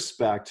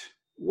retrospect,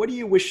 what do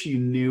you wish you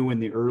knew in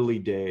the early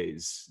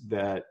days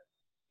that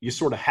you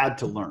sort of had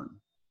to learn?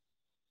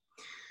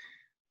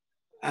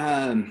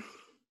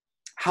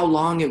 How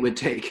long it would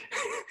take.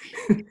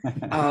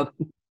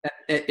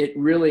 It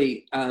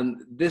really,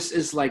 this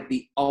is like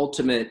the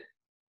ultimate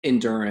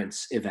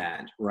endurance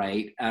event,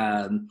 right?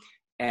 And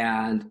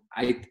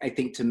I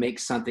think to make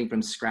something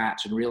from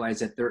scratch and realize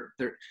that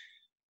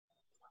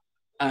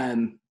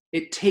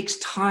it takes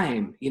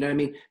time, you know what I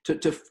mean?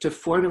 To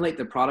formulate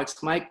the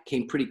products, Mike,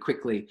 came pretty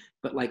quickly,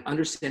 but like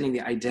understanding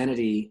the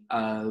identity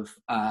of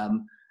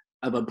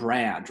a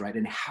brand, right?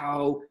 And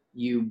how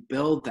you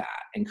build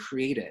that and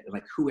create it.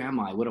 Like, who am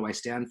I? What do I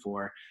stand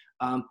for?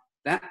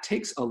 That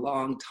takes a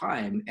long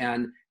time,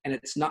 and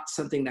it's not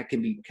something that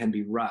can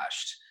be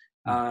rushed.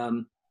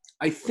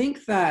 I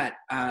think that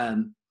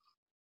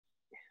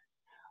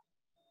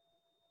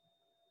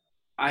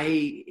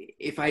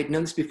if I had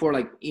known this before,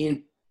 like,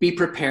 Ian, be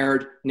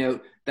prepared, you know,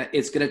 that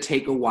it's going to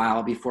take a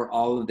while before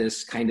all of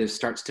this kind of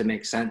starts to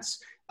make sense.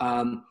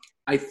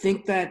 I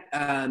think that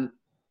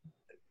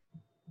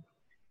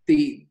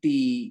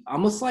the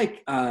almost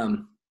like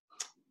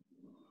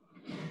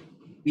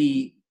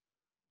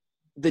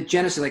the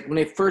genesis, like when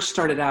I first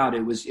started out,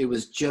 it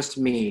was just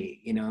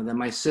me, you know. Then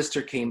my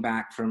sister came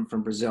back from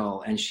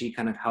Brazil, and she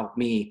kind of helped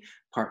me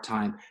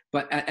part-time.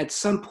 But at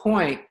some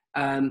point,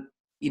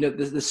 you know,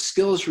 the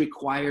skills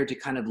required to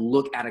kind of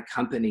look at a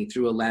company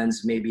through a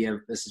lens, maybe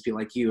of this is people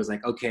like you, is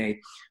like, okay,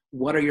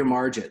 what are your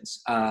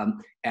margins,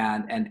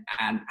 and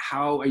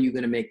how are you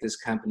going to make this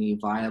company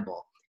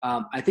viable?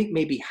 I think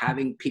maybe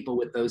having people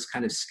with those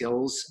kind of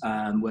skills,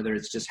 whether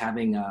it's just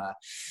having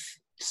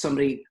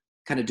somebody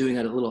kind of doing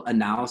a little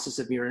analysis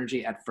of Mirror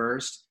Energy at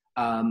first,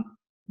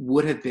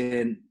 would have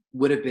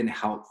been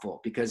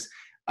helpful, because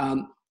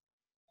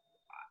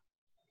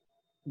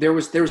there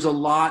was a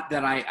lot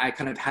that I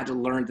kind of had to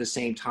learn at the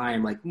same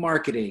time, like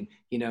marketing,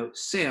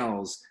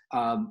 sales,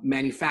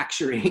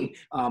 manufacturing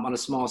on a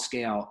small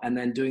scale, and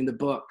then doing the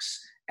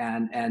books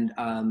and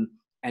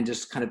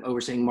just kind of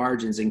overseeing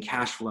margins and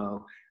cash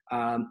flow.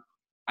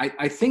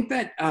 I think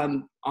that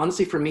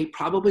honestly, for me,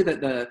 probably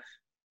that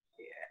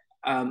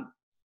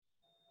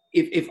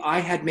if I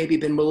had maybe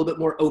been a little bit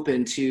more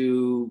open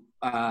to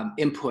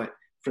input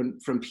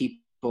from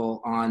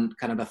people on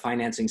kind of the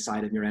financing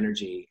side of Mirror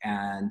Energy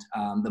and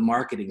the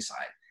marketing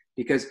side,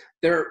 because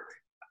there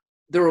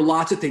are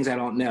lots of things I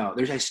don't know.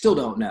 I still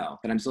don't know,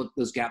 but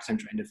those gaps I'm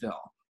trying to fill.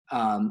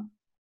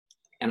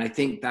 And I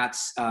think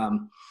that's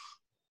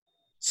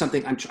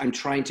something I'm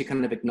trying to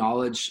kind of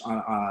acknowledge on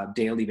a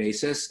daily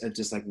basis of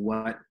just like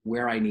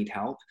where I need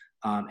help,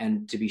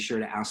 and to be sure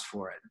to ask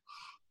for it.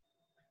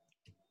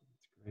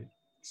 Great.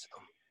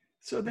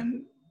 So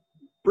then,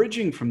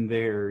 bridging from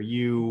there,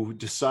 you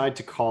decide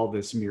to call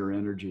this Mirror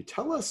Energy.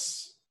 Tell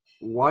us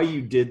why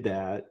you did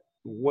that,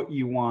 what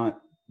you want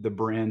the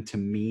brand to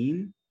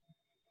mean,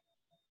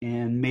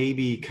 and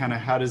maybe kind of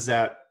how does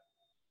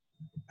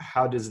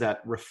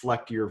that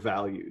reflect your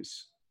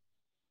values?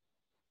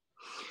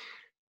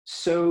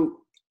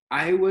 So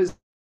I was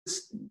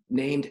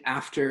named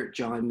after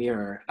John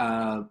Muir.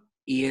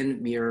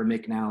 Ian Muir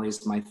McNally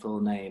is my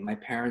full name. My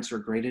parents were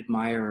great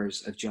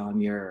admirers of John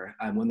Muir.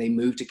 When they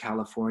moved to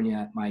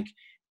California, Mike,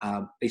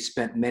 they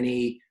spent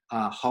many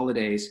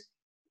holidays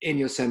in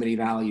Yosemite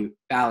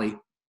Valley.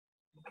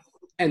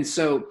 And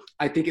so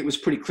I think it was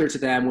pretty clear to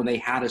them when they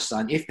had a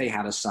son, if they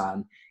had a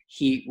son,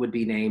 he would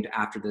be named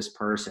after this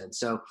person.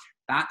 So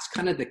that's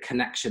kind of the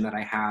connection that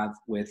I have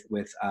with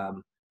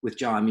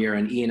John Muir,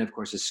 and Ian, of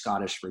course, is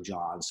Scottish for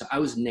John. So I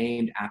was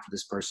named after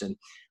this person,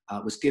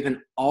 was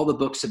given all the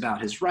books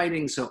about his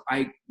writing. So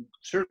I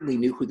certainly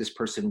knew who this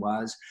person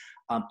was.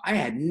 I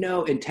had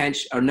no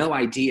intention or no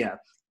idea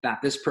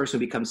that this person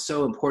would become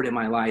so important in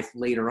my life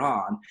later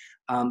on.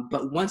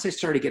 But once I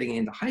started getting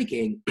into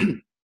hiking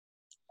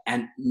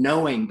and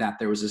knowing that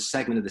there was a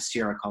segment of the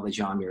Sierra called the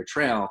John Muir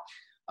Trail,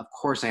 of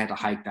course I had to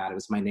hike that. It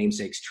was my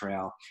namesake's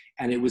trail.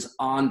 And it was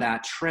on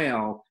that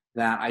trail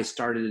that I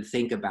started to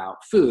think about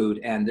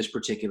food and this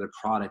particular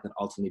product that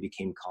ultimately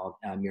became called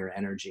Mirror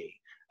Energy.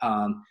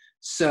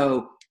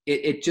 So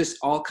it just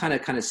all kind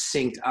of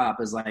synced up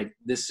as like,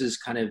 this is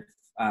kind of,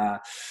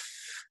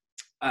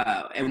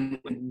 and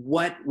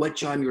what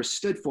John Muir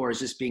stood for is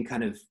just being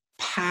kind of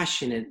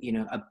passionate,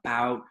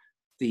 about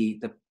the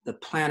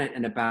planet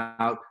and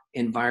about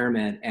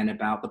environment and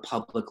about the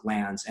public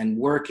lands, and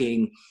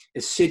working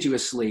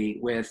assiduously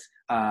with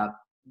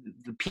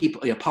the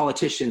people,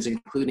 politicians,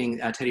 including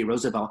Teddy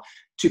Roosevelt,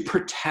 to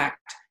protect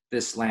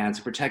this land,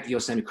 to protect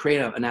Yosemite, create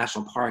a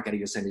national park out of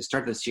Yosemite,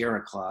 start the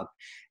Sierra Club,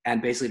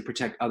 and basically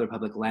protect other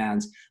public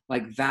lands.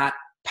 Like that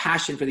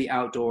passion for the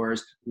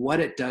outdoors, what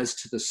it does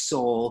to the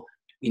soul,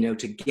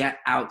 to get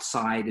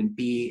outside and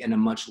be in a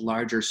much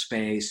larger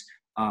space,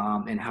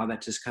 and how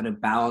that just kind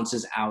of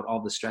balances out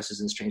all the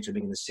stresses and strains of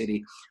being in the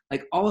city.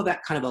 Like all of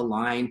that kind of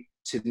aligned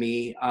to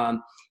me.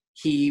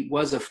 He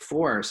was a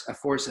force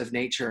of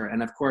nature.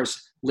 And of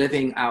course,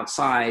 living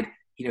outside,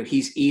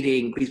 he's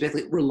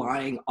basically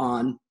relying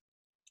on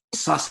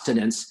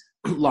sustenance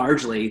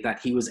largely that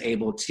he was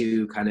able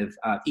to kind of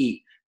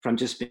eat from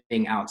just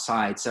being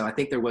outside. So I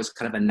think there was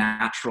kind of a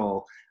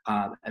natural,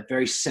 a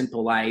very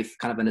simple life,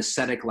 kind of an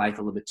ascetic life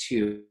a little bit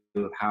too,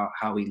 of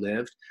how he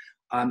lived.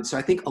 So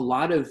I think a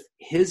lot of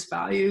his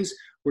values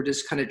were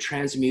just kind of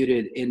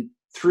transmuted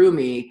through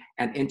me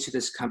and into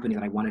this company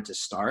that I wanted to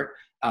start.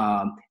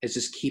 It's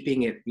just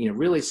keeping it,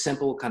 really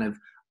simple, kind of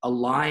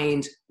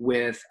aligned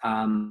with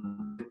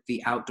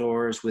the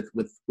outdoors,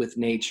 with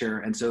nature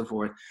and so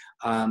forth.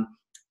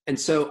 And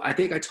so I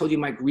think I told you,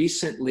 Mike,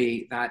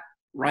 recently that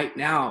right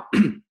now,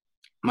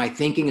 my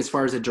thinking as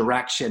far as the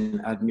direction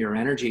of Mirror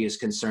Energy is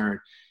concerned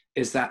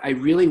is that I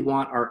really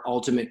want our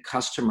ultimate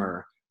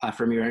customer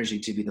for Mirror Energy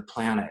to be the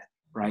planet,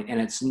 right?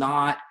 And it's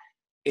not,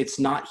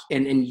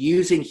 and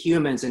using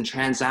humans and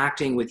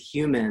transacting with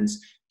humans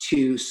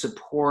to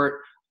support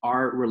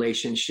our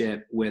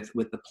relationship with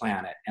the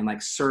planet, and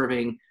like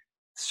serving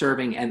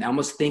and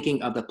almost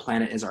thinking of the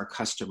planet as our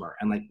customer,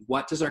 and like,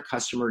 what does our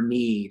customer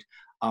need?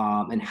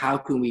 And how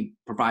can we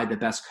provide the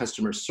best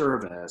customer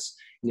service,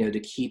 to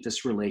keep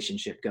this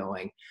relationship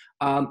going?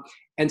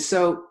 And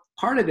so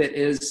part of it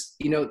is,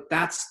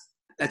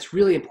 that's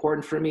really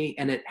important for me.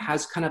 And it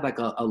has kind of like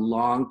a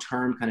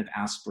long-term kind of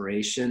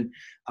aspiration.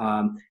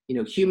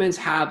 Humans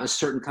have a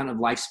certain kind of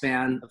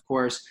lifespan, of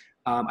course.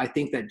 I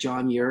think that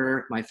John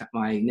Muir,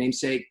 my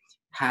namesake,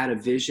 had a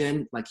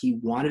vision, like he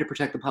wanted to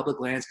protect the public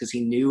lands because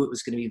he knew it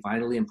was going to be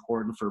vitally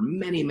important for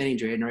many, many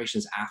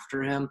generations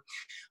after him.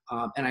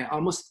 And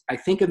I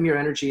think of Mirror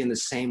Energy in the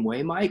same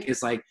way, Mike,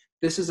 is like,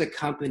 this is a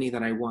company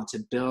that I want to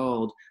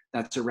build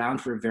that's around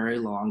for a very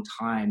long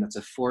time. That's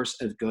a force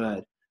of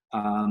good.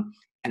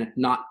 And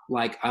not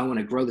like I want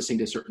to grow this thing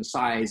to a certain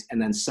size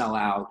and then sell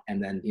out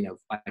and then,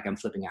 like I'm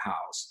flipping a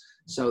house.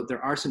 So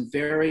there are some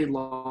very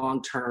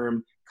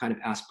long-term kind of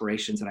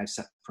aspirations that I've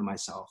set for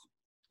myself.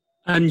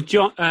 And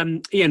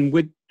John, Ian,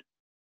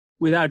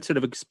 without sort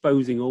of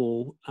exposing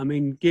all, I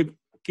mean, give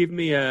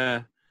me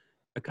a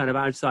kind of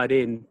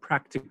outside-in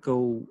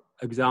practical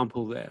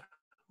example there.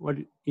 What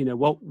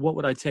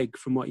would I take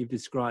from what you've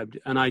described?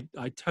 And I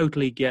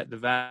totally get the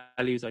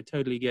values. I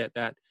totally get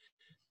that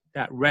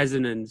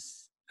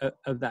resonance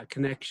of that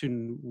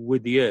connection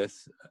with the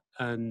earth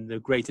and the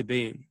greater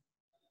being.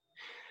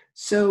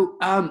 So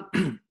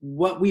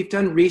what we've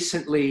done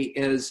recently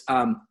is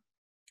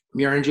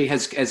Mirror Energy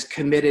has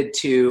committed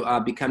to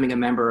becoming a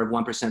member of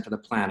 1% for the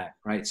Planet,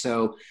 right?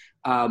 So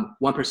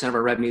 1% of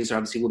our revenues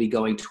obviously will be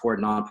going toward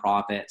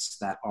nonprofits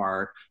that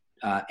are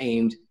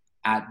aimed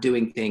at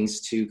doing things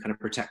to kind of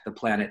protect the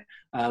planet.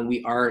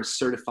 We are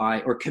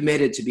certified or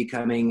committed to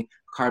becoming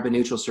carbon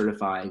neutral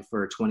certified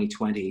for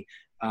 2020,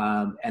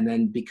 and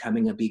then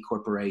becoming a B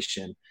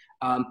Corporation.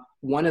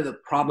 One of the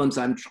problems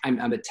I'm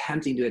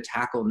attempting to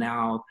tackle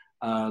now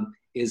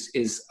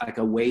is like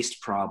a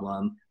waste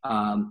problem,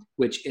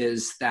 which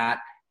is that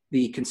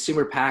the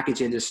consumer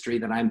package industry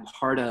that I'm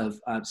part of,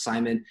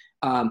 Simon,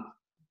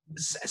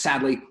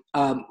 sadly,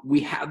 we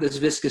have this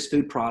viscous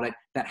food product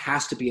that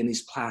has to be in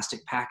these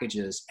plastic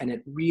packages, and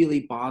it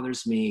really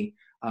bothers me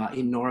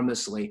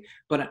enormously.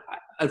 But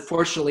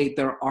unfortunately,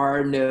 there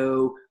are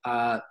no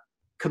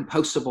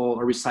compostable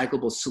or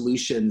recyclable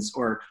solutions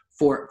or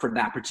for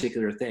that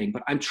particular thing.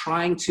 But I'm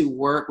trying to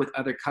work with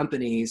other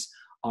companies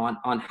on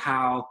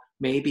how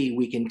maybe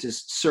we can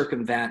just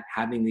circumvent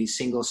having these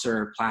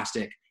single-serve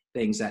plastic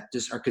things that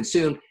just are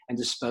consumed and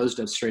disposed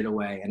of straight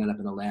away and end up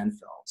in a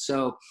landfill.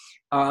 So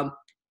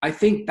I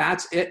think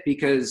that's it,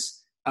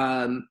 because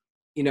the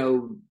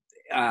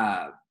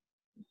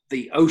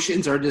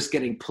oceans are just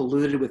getting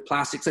polluted with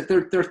plastics. Like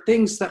there are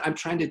things that I'm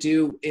trying to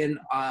do in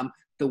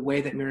the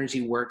way that Mirror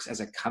Energy works as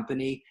a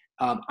company.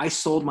 I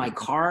sold my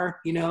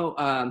car,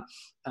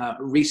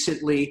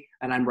 recently,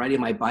 and I'm riding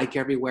my bike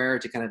everywhere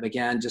to kind of,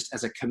 again, just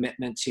as a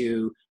commitment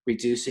to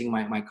reducing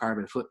my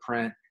carbon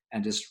footprint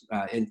and just,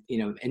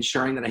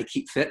 ensuring that I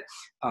keep fit.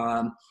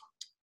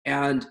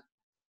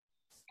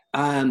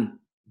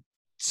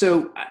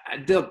 So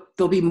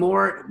there'll be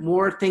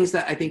more things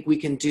that I think we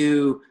can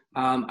do.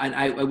 And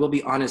I will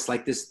be honest,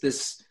 like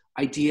this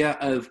idea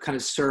of kind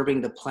of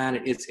serving the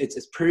planet,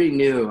 it's pretty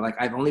new. Like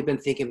I've only been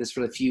thinking of this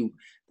for the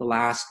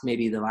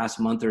last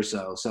month or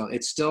so. So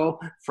it's still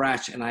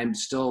fresh, and I'm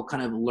still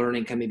kind of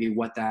learning maybe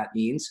what that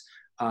means.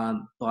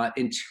 But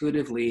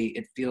intuitively,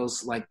 it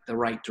feels like the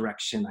right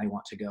direction I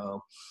want to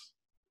go.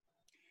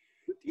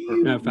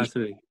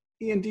 Fascinating.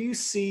 Ian, do you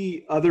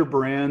see other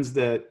brands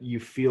that you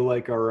feel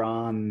like are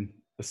on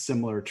a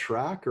similar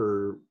track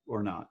or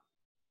not?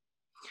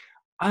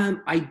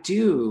 I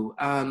do.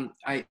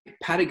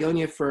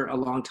 Patagonia for a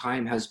long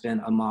time has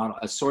been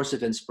a source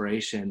of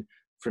inspiration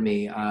for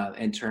me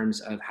in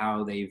terms of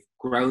how they've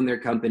grown their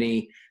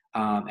company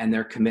and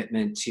their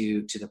commitment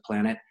to the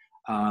planet.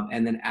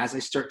 And then as I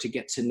start to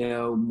get to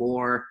know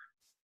more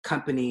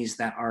companies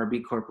that are B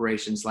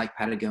corporations like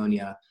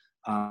Patagonia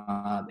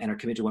and are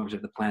committed to 1%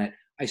 of the planet,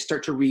 I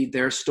start to read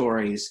their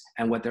stories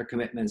and what their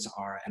commitments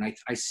are. And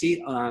I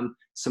see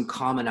some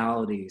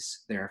commonalities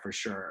there for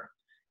sure.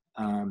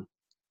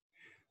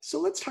 So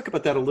let's talk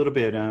about that a little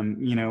bit.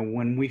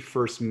 When we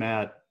first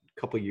met a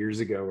couple of years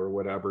ago or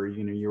whatever,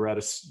 you were at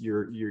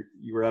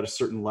a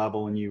certain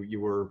level and you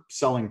were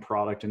selling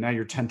product, and now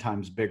you're 10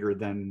 times bigger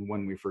than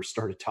when we first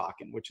started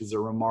talking, which is a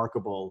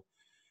remarkable,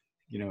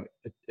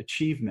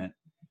 achievement.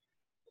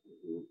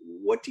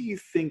 What do you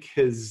think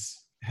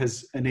has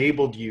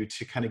enabled you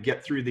to kind of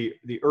get through the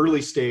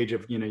early stage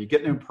of, you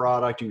get a new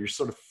product and you're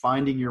sort of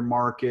finding your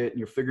market and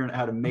you're figuring out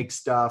how to make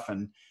stuff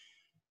and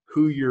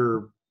who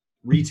your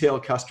retail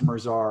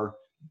customers are?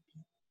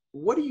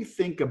 What do you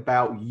think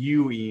about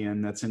you,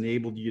 Ian, that's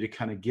enabled you to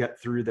kind of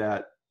get through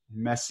that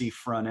messy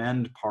front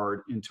end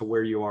part into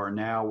where you are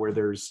now, where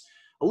there's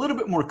a little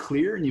bit more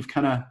clear and you've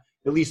kind of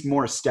at least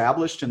more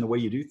established in the way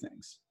you do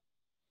things?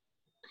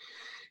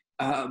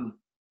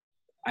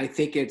 I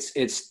think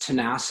it's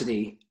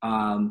tenacity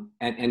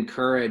and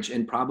courage,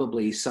 and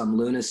probably some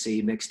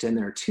lunacy mixed in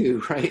there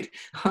too, right?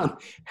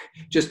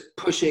 Just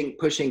pushing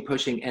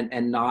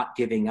and not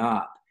giving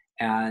up.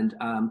 And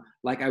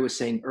like I was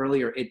saying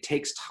earlier, it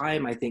takes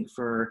time, I think,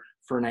 for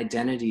an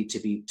identity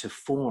to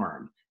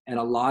form. And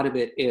a lot of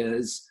it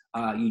is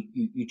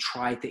you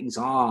try things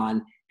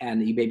on,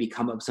 and you maybe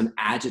come up with some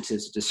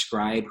adjectives to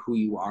describe who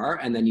you are.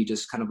 And then you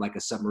just kind of like a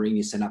submarine,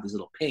 you send out these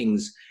little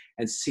pings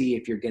and see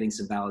if you're getting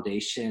some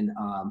validation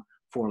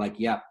for like,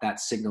 yep, that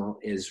signal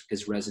is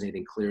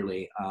resonating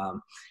clearly.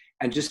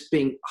 and just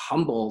being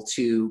humble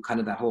to kind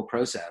of that whole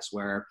process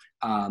where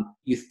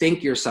you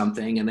think you're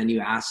something and then you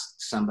ask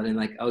somebody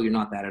like, oh, you're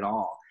not that at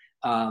all.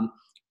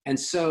 And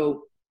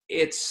so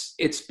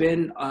it's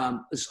been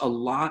a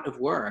lot of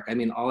work. I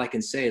mean, all I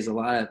can say is a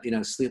lot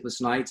of,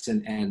 sleepless nights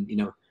and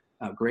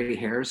gray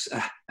hairs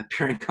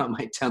appearing on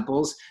my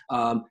temples,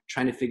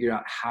 trying to figure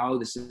out how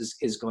this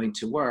is going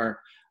to work.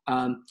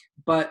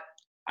 But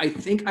I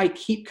think I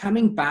keep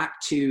coming back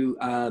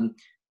to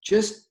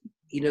just,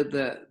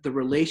 the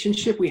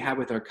relationship we have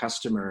with our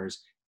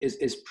customers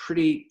is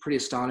pretty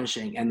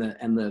astonishing. And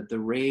the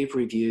rave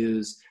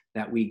reviews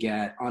that we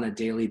get on a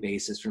daily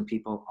basis from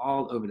people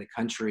all over the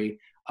country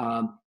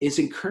is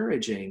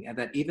encouraging. And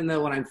that even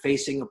though when I'm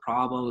facing a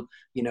problem,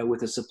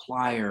 with a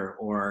supplier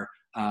or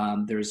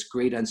there's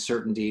great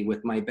uncertainty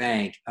with my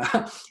bank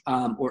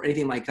or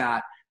anything like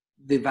that,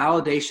 the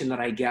validation that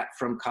I get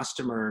from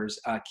customers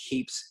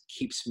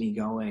keeps me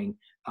going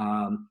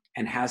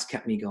and has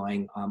kept me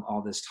going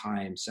all this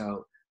time.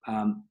 So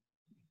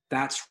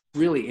that's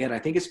really it. I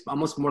think it's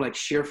almost more like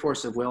sheer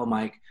force of will,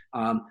 Mike,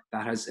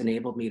 that has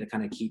enabled me to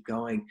kind of keep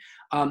going.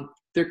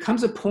 There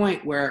comes a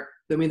point where,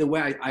 the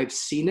way I've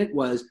seen it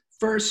was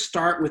first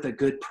start with a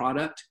good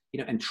product,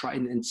 and try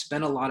and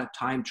spend a lot of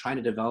time trying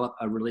to develop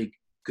a really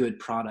good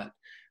product.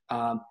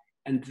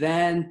 And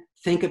then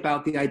think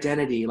about the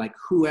identity, like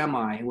who am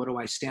I and what do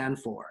I stand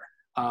for?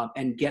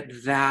 And get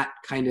that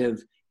kind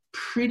of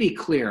pretty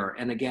clear.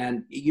 And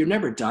again, you're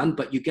never done,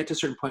 but you get to a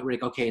certain point where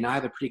you're like, okay, now I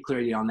have a pretty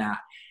clarity on that.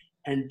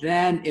 And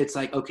then it's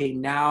like, okay,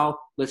 now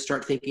let's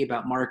start thinking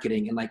about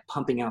marketing and like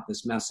pumping out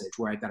this message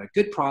where I've got a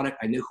good product,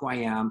 I know who I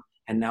am,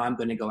 and now I'm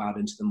going to go out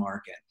into the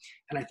market.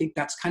 And I think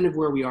that's kind of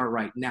where we are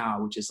right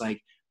now, which is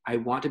like, I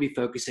want to be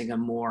focusing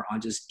more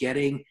on just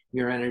getting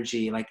Mirror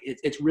Energy. Like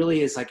it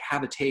really is like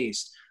have a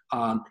taste.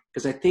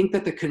 Because I think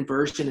that the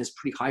conversion is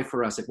pretty high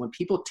for us. Like when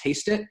people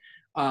taste it,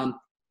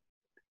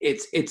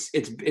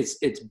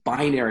 it's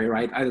binary,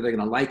 right? Either they're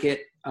going to like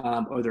it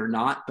or they're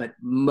not. But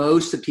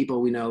most of the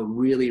people we know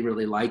really,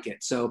 really like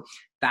it. So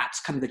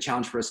that's kind of the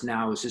challenge for us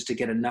now, is just to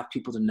get enough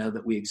people to know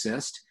that we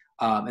exist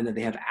and that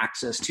they have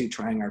access to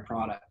trying our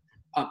product.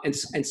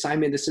 And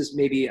Simon, this is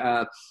maybe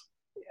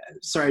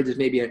sorry, this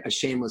may be a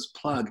shameless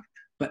plug,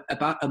 but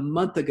about a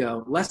month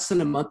ago, less than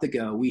a month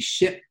ago, we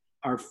shipped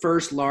our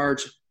first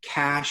large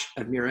cache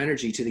of Mirror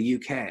Energy to the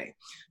UK.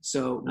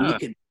 So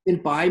we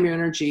can buy Mirror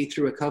Energy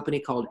through a company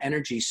called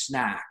Energy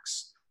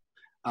Snacks.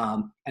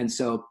 And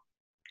so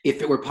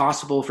if it were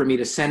possible for me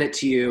to send it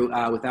to you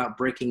without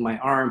breaking my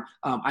arm,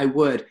 I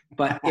would.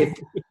 But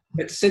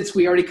since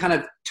we already kind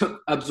of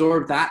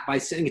absorbed that by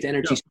sending it to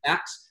Energy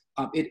Snacks,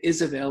 it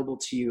is available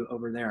to you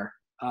over there.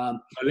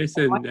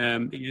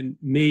 Listen,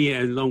 me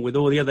along with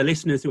all the other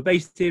listeners who are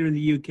based here in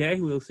the UK,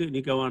 will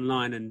certainly go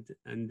online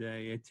and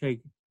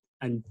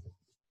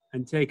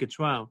take a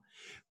trial.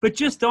 But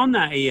just on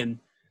that, Ian,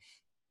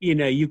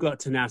 you've got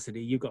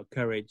tenacity, you've got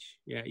courage,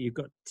 you've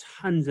got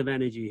tons of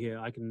energy here.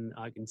 I can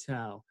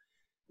tell.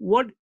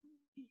 What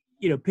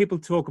people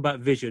talk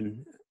about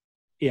vision,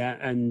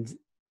 and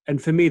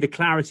for me, the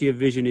clarity of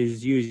vision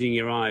is using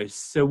your eyes.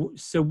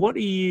 So what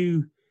do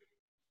you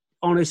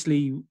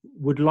honestly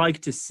would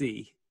like to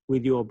see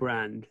with your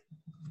brand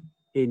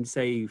in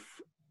say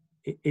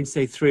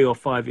 3 or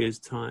 5 years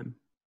time?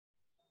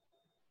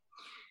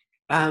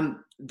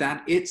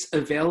 That it's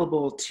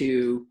available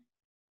to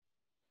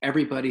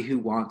everybody who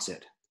wants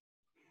it.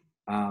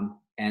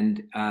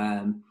 And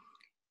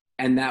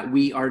that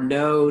we are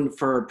known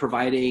for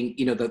providing,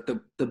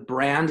 the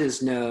brand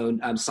is known,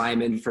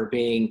 Simon, for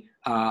being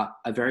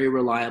a very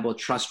reliable,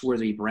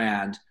 trustworthy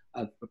brand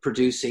of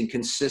producing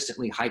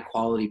consistently high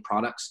quality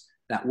products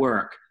that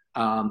work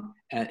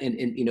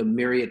in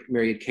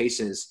myriad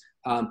cases.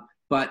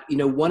 But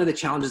one of the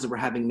challenges that we're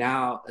having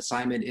now,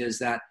 Simon, is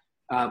that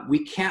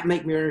we can't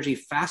make Mirror Energy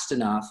fast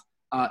enough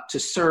to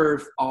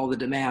serve all the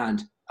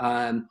demand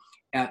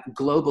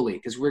globally,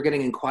 because we're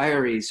getting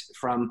inquiries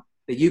from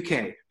the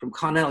UK, from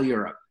continental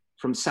Europe,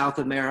 from South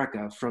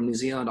America, from New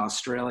Zealand,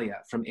 Australia,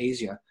 from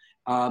Asia.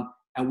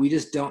 And we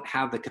just don't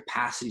have the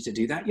capacity to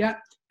do that yet.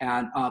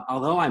 And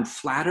although I'm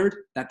flattered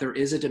that there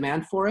is a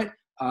demand for it,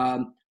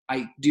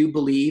 I do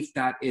believe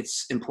that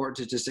it's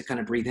important to kind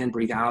of breathe in,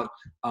 breathe out,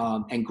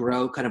 and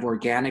grow kind of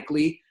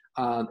organically.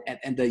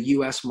 And the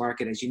US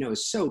market, as you know,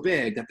 is so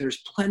big that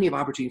there's plenty of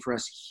opportunity for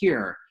us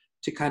here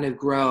to kind of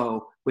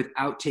grow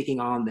without taking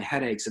on the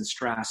headaches and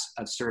stress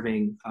of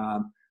serving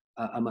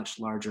a much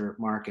larger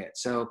market.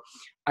 So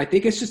I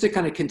think it's just to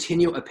kind of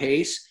continue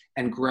apace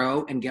and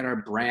grow and get our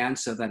brand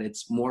so that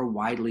it's more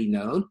widely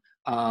known,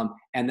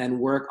 and then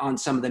work on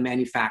some of the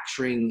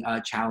manufacturing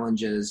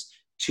challenges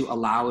to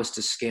allow us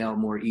to scale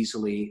more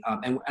easily.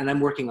 And I'm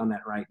working on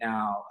that right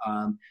now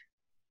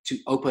to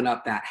open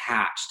up that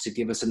hatch to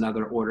give us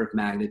another order of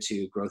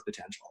magnitude growth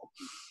potential.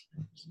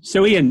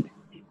 So Ian,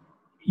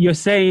 you're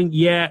saying,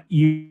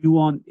 you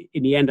want,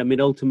 in the end,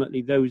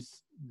 ultimately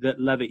those that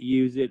love it,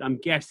 use it. I'm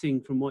guessing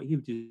from what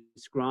you've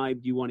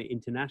described, you want it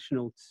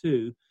international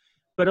too,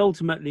 but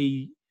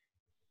ultimately,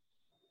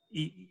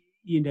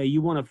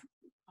 you want to,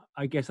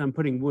 I guess I'm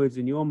putting words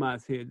in your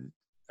mouth here,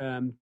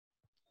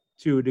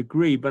 to a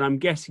degree, but I'm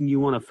guessing you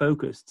want to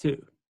focus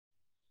too.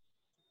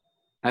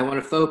 I want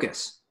to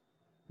focus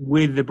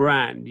with the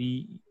brand.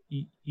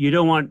 You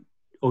don't want,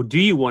 or do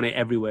you want it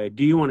everywhere?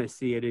 Do you want to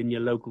see it in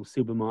your local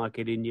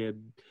supermarket, in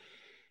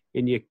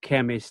your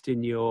chemist,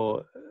 in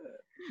your,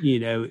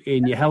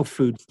 in your health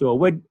food store?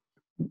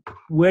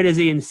 Where does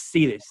Ian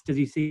see this? Does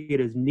he see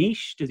it as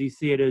niche? Does he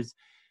see it as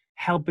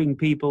helping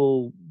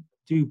people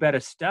do better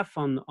stuff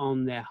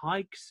on their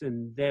hikes,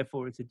 and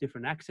therefore it's a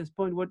different access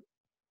point?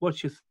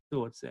 What's your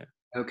thoughts there?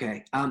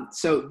 Okay.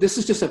 So this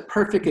is just a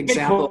perfect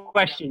example.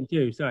 Question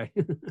too. Sorry.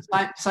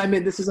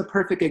 Simon, this is a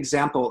perfect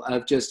example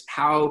of just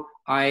how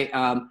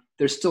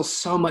there's still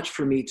so much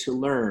for me to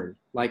learn.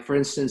 Like, for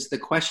instance, the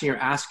question you're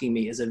asking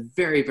me is a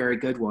very, very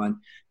good one,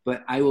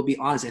 but I will be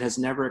honest, it has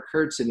never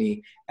occurred to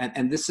me.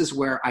 And this is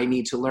where I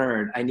need to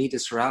learn. I need to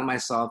surround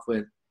myself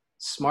with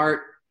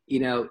smart,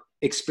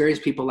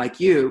 experienced people like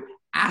you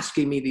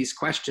asking me these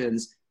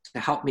questions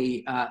to help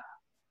me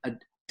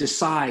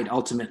decide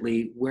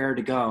ultimately where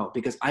to go,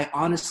 because I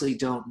honestly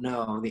don't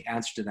know the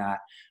answer to that.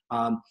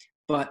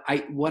 But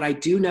what I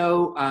do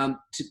know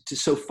to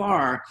so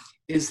far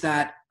is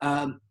that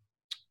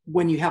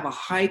when you have a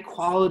high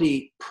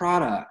quality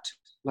product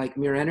like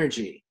Mere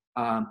Energy,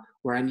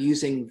 where I'm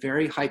using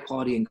very high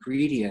quality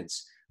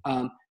ingredients,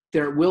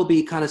 there will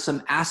be kind of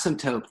some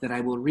asymptote that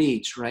I will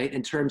reach, right,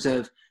 in terms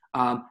of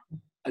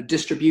a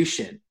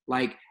distribution.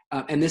 Like,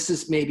 and this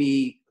is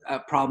maybe a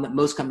problem that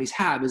most companies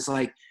have, is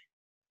like,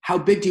 how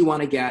big do you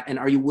want to get, and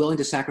are you willing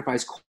to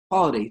sacrifice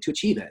quality to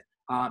achieve it?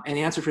 And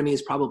the answer for me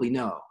is probably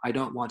no. I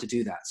don't want to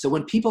do that. So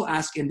when people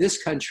ask in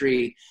this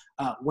country,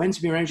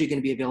 when's Mere Energy going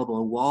to be available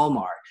in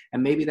Walmart?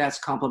 And maybe that's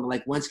compliment,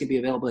 like, when's it going to be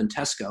available in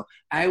Tesco?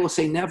 I will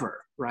say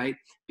never, right?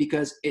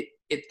 Because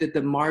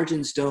the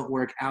margins don't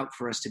work out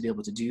for us to be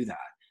able to do that.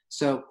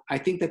 So I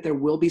think that there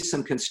will be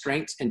some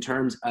constraints in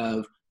terms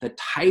of the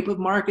type of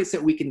markets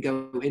that we can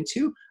go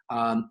into,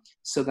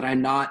 so that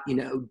I'm not,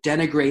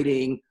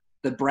 denigrating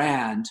the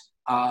brand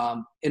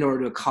in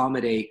order to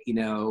accommodate,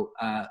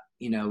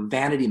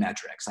 vanity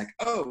metrics. Like,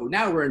 oh,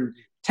 now we're in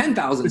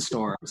 10,000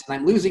 stores and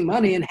I'm losing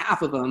money in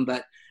half of them,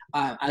 but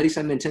at least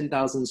I'm in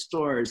 10,000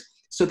 stores.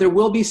 So there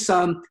will be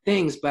some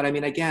things, but I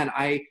mean, again,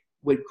 I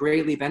would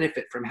greatly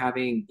benefit from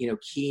having,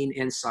 keen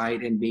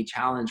insight and be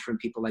challenged from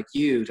people like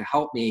you to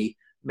help me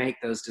make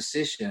those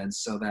decisions,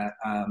 so that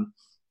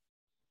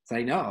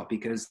I know,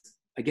 because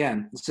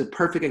again, it's a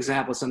perfect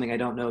example of something I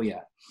don't know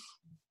yet.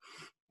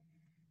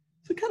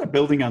 So kind of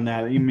building on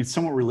that, I mean, it's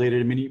somewhat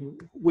related. I mean,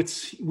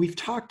 we've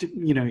talked,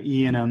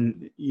 Ian,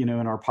 on, in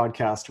our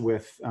podcast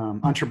with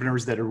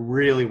entrepreneurs that are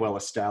really well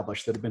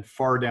established, that have been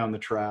far down the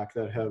track,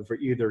 that have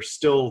either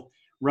still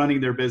running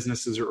their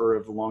businesses or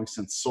have long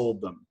since sold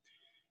them.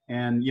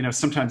 And,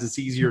 sometimes it's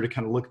easier to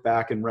kind of look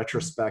back in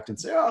retrospect and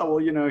say, oh,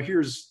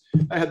 well,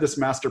 I had this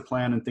master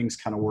plan and things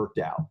kind of worked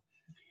out.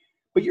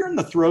 But you're in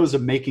the throes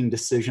of making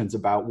decisions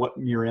about what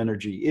Mere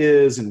Energy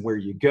is and where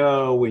you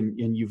go,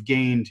 and you've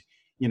gained,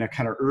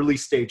 kind of early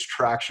stage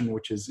traction,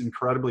 which is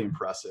incredibly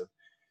impressive.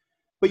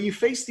 But you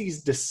face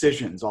these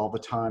decisions all the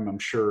time, I'm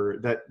sure,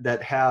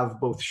 that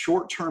have both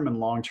short-term and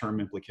long-term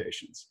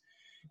implications.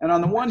 And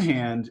on the one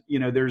hand,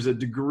 there's a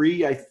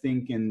degree, I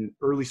think, in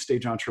early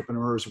stage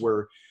entrepreneurs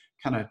where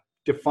kind of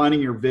defining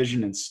your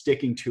vision and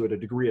sticking to it, a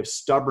degree of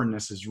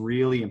stubbornness is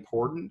really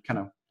important, kind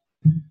of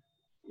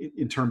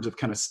in terms of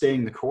kind of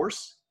staying the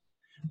course.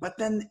 But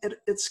then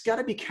it's got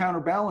to be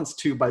counterbalanced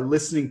too by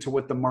listening to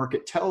what the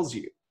market tells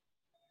you.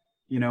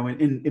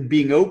 And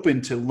being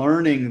open to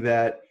learning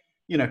that,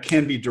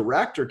 can be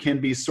direct or can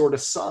be sort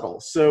of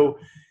subtle. So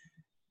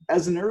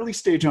as an early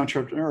stage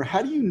entrepreneur,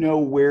 how do you know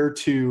where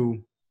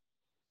to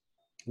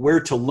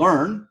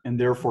learn and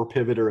therefore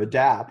pivot or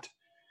adapt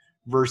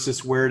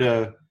versus where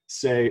to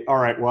say, all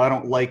right, well, I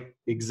don't like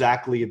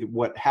exactly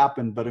what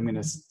happened, but I'm going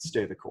to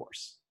stay the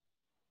course?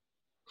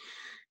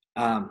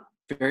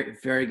 Very,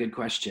 very good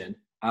question.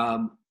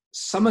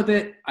 Some of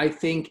it, I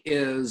think,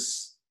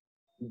 is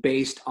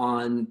based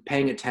on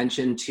paying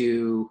attention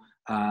to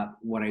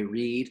what I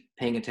read,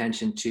 paying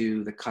attention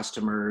to the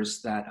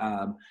customers that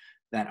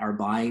are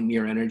buying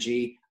Mere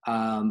Energy,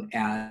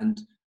 and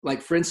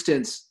like, for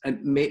instance,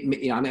 I'm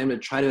going to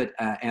try to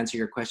answer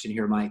your question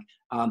here, Mike.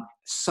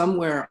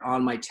 Somewhere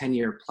on my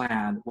 10-year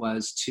plan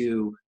was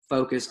to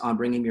focus on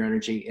bringing Mere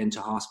Energy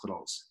into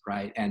hospitals,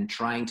 right, and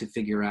trying to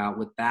figure out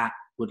what that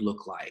would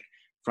look like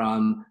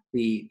from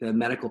the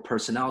medical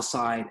personnel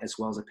side as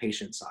well as the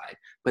patient side.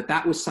 But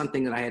that was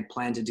something that I had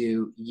planned to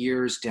do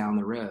years down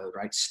the road,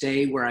 right?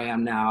 Stay where I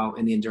am now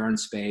in the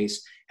endurance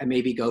space and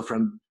maybe go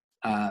from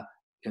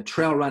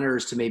trail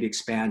runners to maybe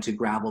expand to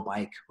gravel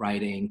bike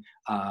riding,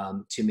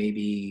 to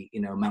maybe,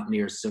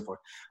 mountaineers and so forth.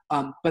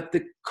 But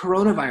the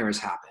coronavirus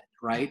happened,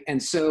 right?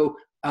 And so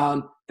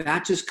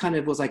that just kind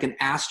of was like an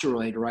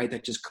asteroid, right?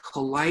 That just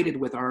collided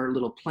with our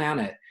little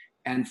planet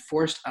and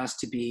forced us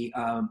to be,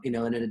 in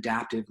an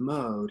adaptive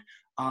mode.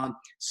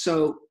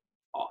 So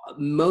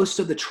most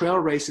of the trail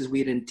races we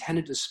had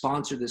intended to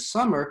sponsor this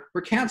summer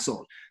were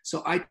canceled.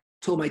 So I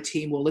told my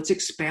team, well, let's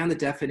expand the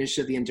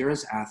definition of the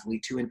endurance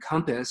athlete to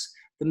encompass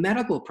the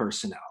medical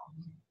personnel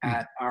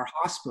at our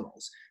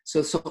hospitals.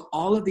 So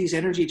all of these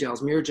energy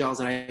gels, mirror gels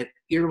that I had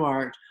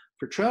earmarked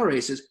for trail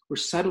races were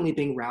suddenly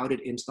being routed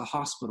into the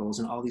hospitals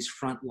and all these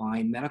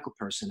frontline medical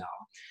personnel.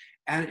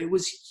 And it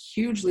was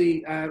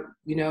hugely,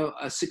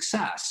 a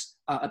success,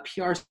 a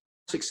PR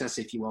success,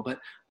 if you will. But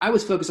I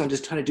was focused on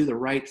just trying to do the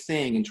right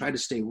thing and try to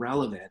stay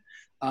relevant.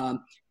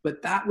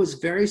 But that was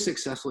very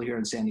successful here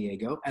in San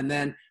Diego. And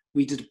then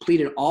we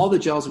depleted all the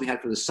gels we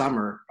had for the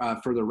summer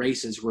for the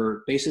races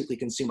were basically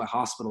consumed by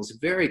hospitals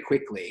very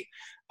quickly.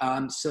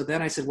 So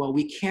then I said, well,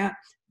 we can't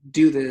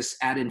do this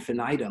ad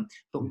infinitum,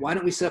 but why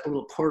don't we set up a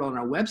little portal on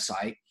our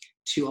website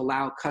to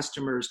allow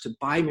customers to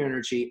buy Mirror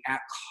Energy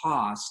at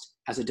cost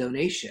as a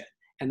donation.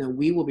 And then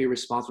we will be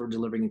responsible for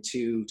delivering it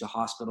to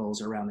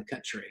hospitals around the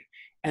country.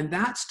 And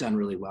that's done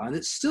really well. And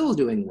it's still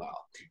doing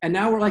well. And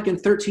now we're like in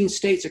 13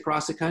 states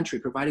across the country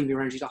providing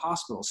Mirror Energy to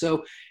hospitals.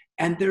 So,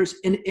 and there's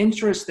an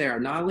interest there,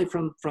 not only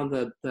from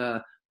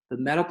the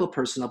medical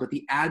personnel, but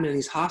the admin in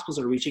these hospitals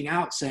are reaching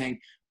out saying,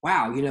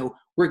 wow,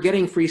 we're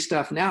getting free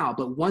stuff now,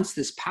 but once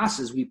this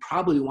passes, we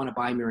probably want to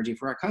buy Mirror Energy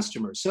for our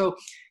customers. So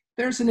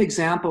there's an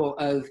example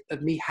of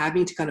me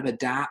having to kind of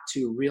adapt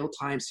to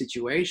real-time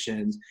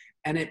situations.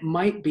 And it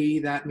might be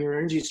that Mirror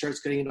Energy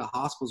starts getting into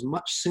hospitals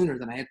much sooner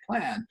than I had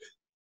planned.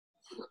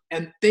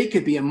 And they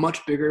could be a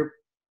much bigger,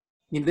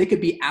 they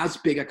could be as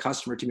big a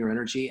customer to Mirror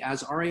Energy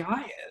as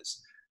REI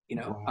is,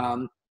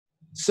 Wow.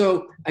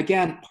 So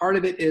again, part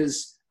of it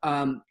is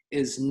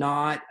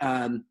not,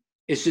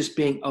 it's just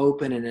being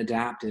open and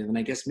adaptive. And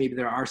I guess maybe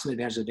there are some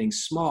advantages of being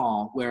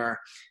small where,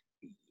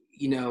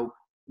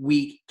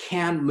 we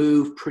can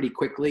move pretty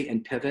quickly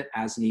and pivot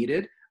as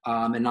needed,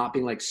 and not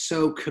being like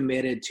so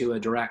committed to a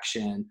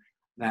direction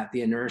that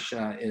the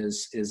inertia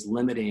is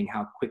limiting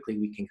how quickly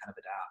we can kind of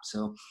adapt.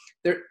 So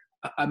there,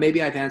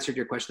 maybe I've answered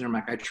your question there,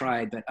 Mike. I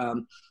tried, but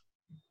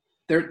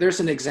there's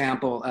an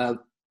example of,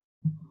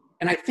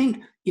 and I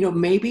think,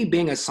 maybe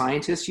being a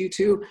scientist, you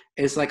two,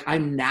 is like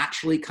I'm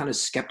naturally kind of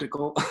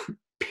skeptical,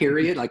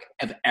 period, like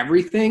of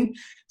everything.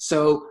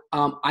 So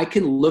I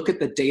can look at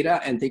the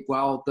data and think,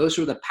 well, those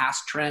are the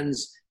past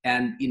trends,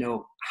 and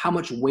how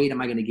much weight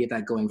am I going to give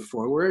that going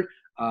forward?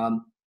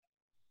 I'm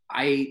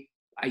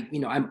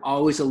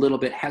always a little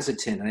bit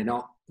hesitant, and I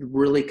don't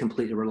really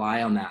completely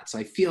rely on that. So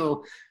I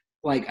feel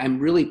like I'm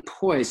really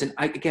poised. And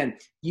again,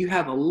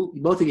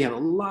 both of you have a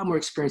lot more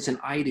experience than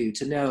I do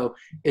to know,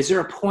 is there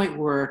a point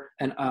where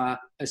a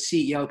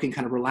CEO can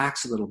kind of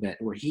relax a little bit,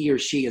 where he or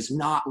she is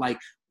not like,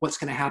 what's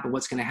going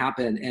to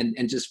happen,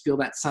 and just feel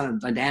that sort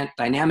of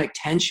dynamic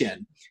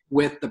tension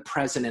with the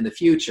present and the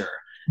future,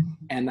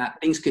 and that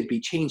things could be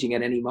changing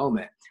at any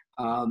moment.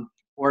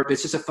 Or if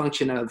it's just a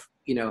function of,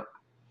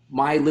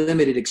 my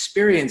limited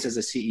experience as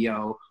a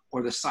CEO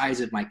or the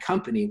size of my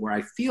company, where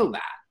I feel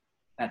that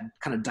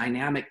kind of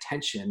dynamic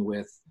tension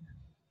with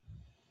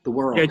the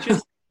world. Yeah,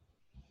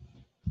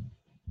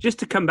 just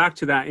to come back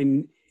to that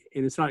in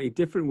a slightly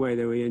different way,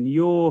 though,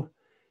 Ian,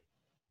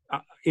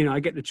 I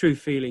get the true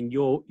feeling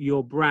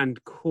your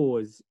brand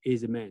cause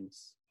is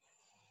immense.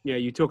 Yeah,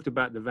 you talked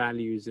about the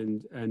values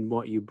and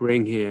what you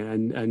bring here,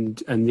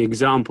 and the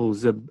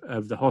examples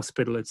of the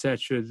hospital,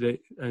 etc.,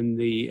 and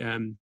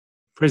the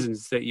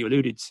prisons that you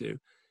alluded to.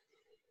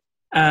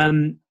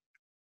 And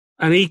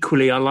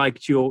equally, I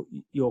liked your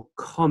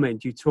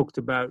comment. You talked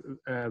about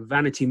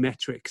vanity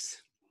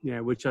metrics,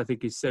 which I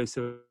think is so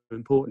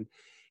important.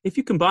 If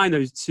you combine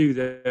those two,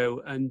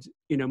 though, and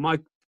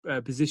Mike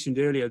positioned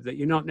earlier that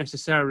you're not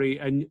necessarily,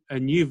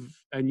 and you've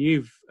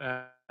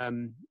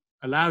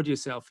allowed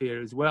yourself here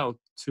as well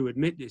to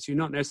admit this, you're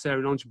not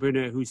necessarily an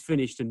entrepreneur who's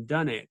finished and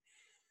done it.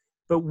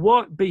 But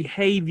what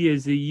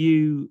behaviors are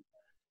you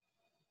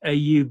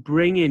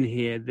bringing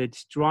here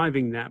that's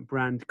driving that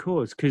brand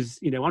cause? Because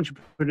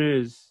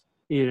entrepreneurs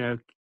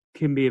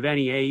can be of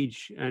any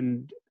age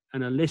and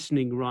are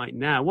listening right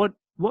now.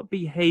 What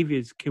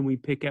behaviors can we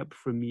pick up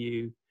from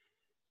you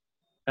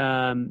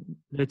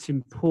that's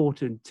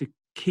important to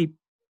keep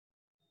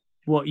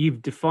what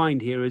you've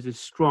defined here as a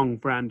strong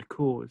brand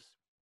cause?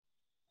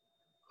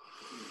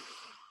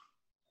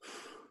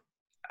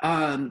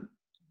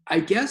 I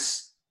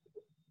guess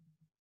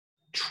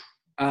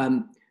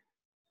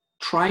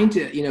trying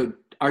to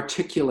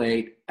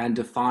articulate and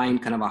define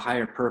kind of a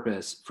higher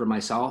purpose for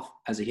myself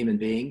as a human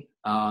being,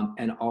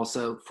 and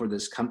also for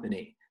this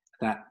company,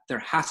 that there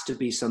has to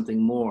be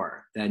something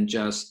more than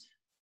just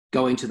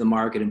going to the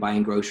market and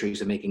buying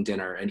groceries and making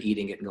dinner and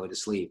eating it and going to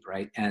sleep,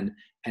 right? And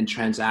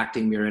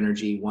transacting Mirror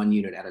Energy one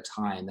unit at a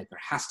time. Like there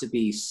has to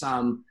be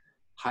some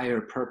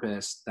higher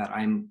purpose that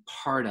I'm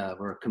part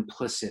of or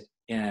complicit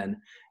in.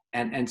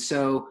 And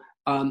so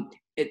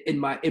in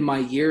my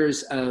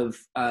years of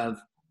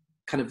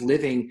kind of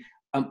living,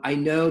 I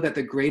know that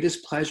the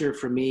greatest pleasure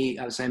for me,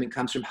 Simon,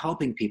 comes from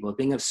helping people,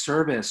 being of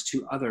service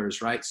to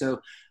others, right? So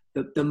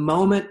the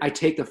moment I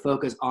take the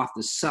focus off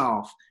the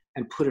self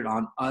and put it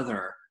on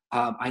other,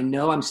 I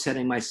know I'm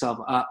setting myself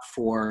up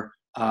for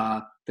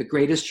the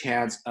greatest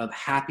chance of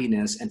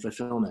happiness and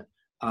fulfillment.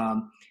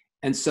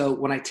 And so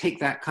when I take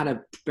that kind of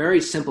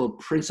very simple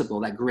principle,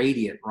 that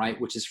gradient,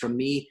 right, which is from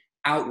me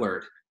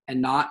outward,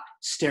 and not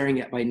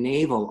staring at my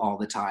navel all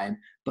the time,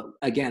 but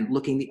again,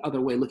 looking the other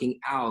way, looking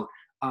out,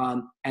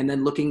 and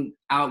then looking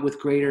out with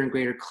greater and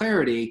greater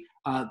clarity,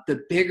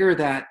 the bigger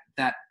that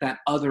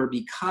other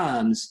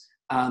becomes,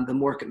 the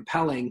more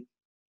compelling,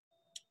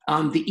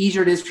 the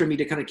easier it is for me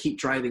to kind of keep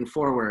driving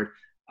forward.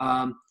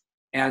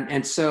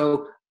 And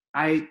so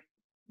I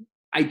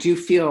do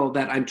feel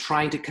that I'm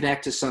trying to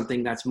connect to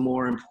something that's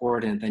more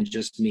important than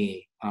just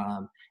me,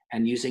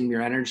 and using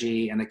Mirror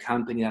Energy and the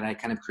company that I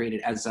kind of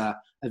created as a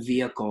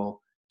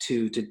vehicle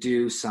to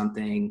do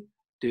something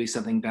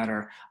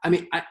better. I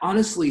mean, I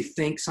honestly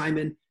think,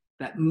 Simon,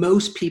 that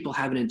most people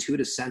have an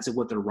intuitive sense of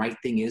what the right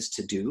thing is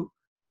to do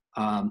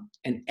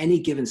in any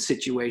given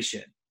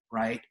situation,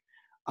 right?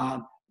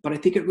 But I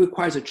think it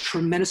requires a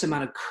tremendous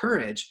amount of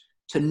courage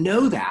to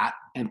know that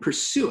and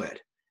pursue it,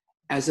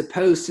 as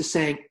opposed to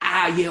saying,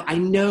 I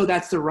know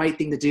that's the right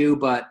thing to do,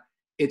 but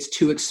it's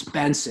too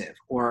expensive,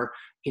 or,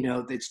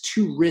 it's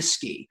too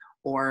risky,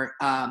 or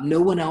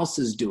no one else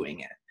is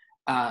doing it.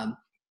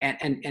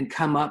 And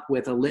come up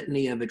with a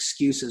litany of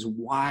excuses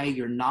why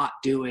you're not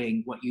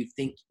doing what you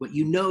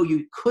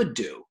could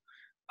do.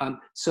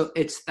 So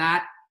it's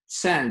that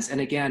sense.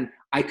 And again,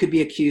 I could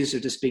be accused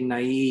of just being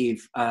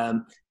naive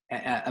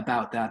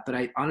about that, but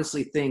I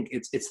honestly think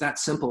it's that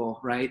simple,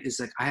 right? It's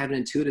like I have an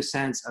intuitive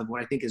sense of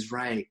what I think is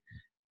right,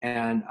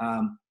 and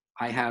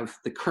I have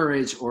the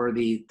courage or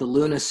the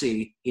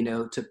lunacy,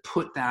 to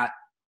put that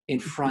in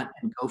front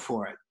and go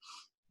for it.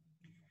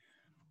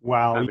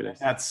 Wow,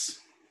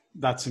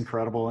 that's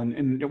incredible,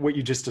 and what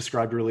you just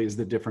described really is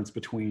the difference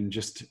between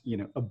just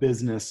a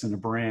business and a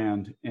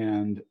brand,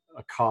 and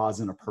a cause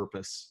and a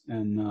purpose.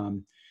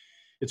 And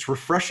it's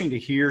refreshing to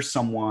hear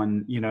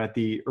someone, at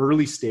the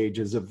early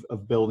stages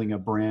of building a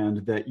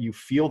brand, that you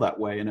feel that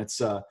way. And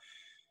it's,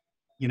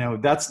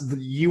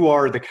 you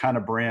are the kind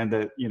of brand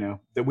that,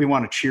 that we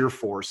want to cheer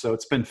for. So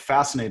it's been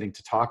fascinating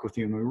to talk with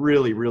you, and we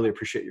really, really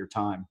appreciate your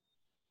time.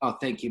 Oh,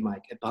 thank you,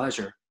 Mike. A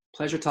pleasure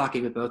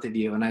talking with both of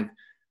you. And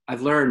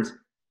I've learned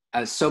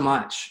so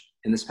much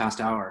in this past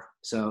hour.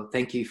 So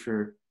thank you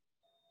for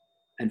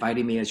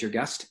inviting me as your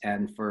guest,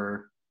 and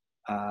for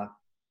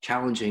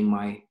challenging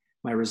my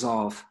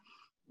resolve.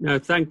 No,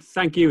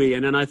 thank you,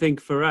 Ian. And I think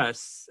for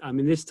us, I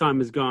mean, this time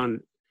has gone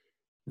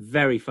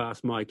very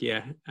fast, Mike.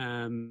 Yeah,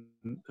 and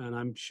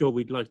I'm sure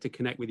we'd like to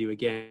connect with you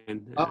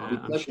again.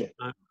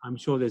 I'm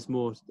sure there's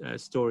more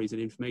stories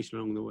and information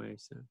along the way.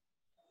 So,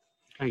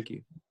 thank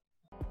you.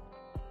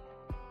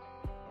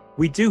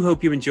 We do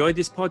hope you enjoyed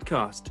this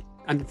podcast,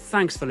 and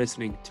thanks for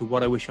listening to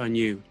What I Wish I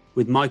Knew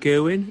with Mike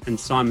Irwin and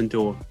Simon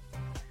Dorr.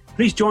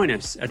 Please join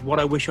us at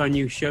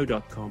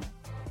whatiwishiKnewshow.com.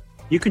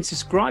 You can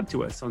subscribe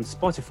to us on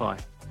Spotify,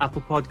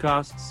 Apple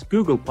Podcasts,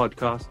 Google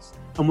Podcasts,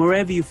 and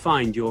wherever you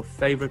find your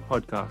favorite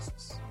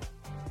podcasts.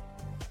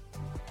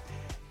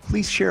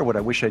 Please share What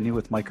I Wish I Knew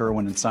with Mike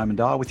Irwin and Simon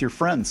Dorr with your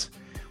friends.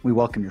 We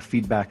welcome your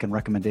feedback and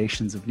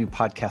recommendations of new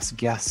podcast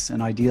guests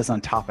and ideas on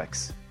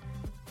topics.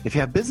 If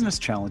you have business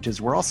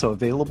challenges, we're also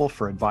available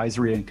for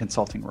advisory and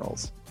consulting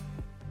roles.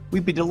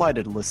 We'd be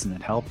delighted to listen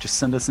and help. Just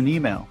send us an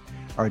email.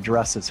 Our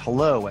address is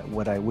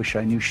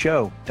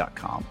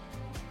hello@whatiwishiKnewshow.com.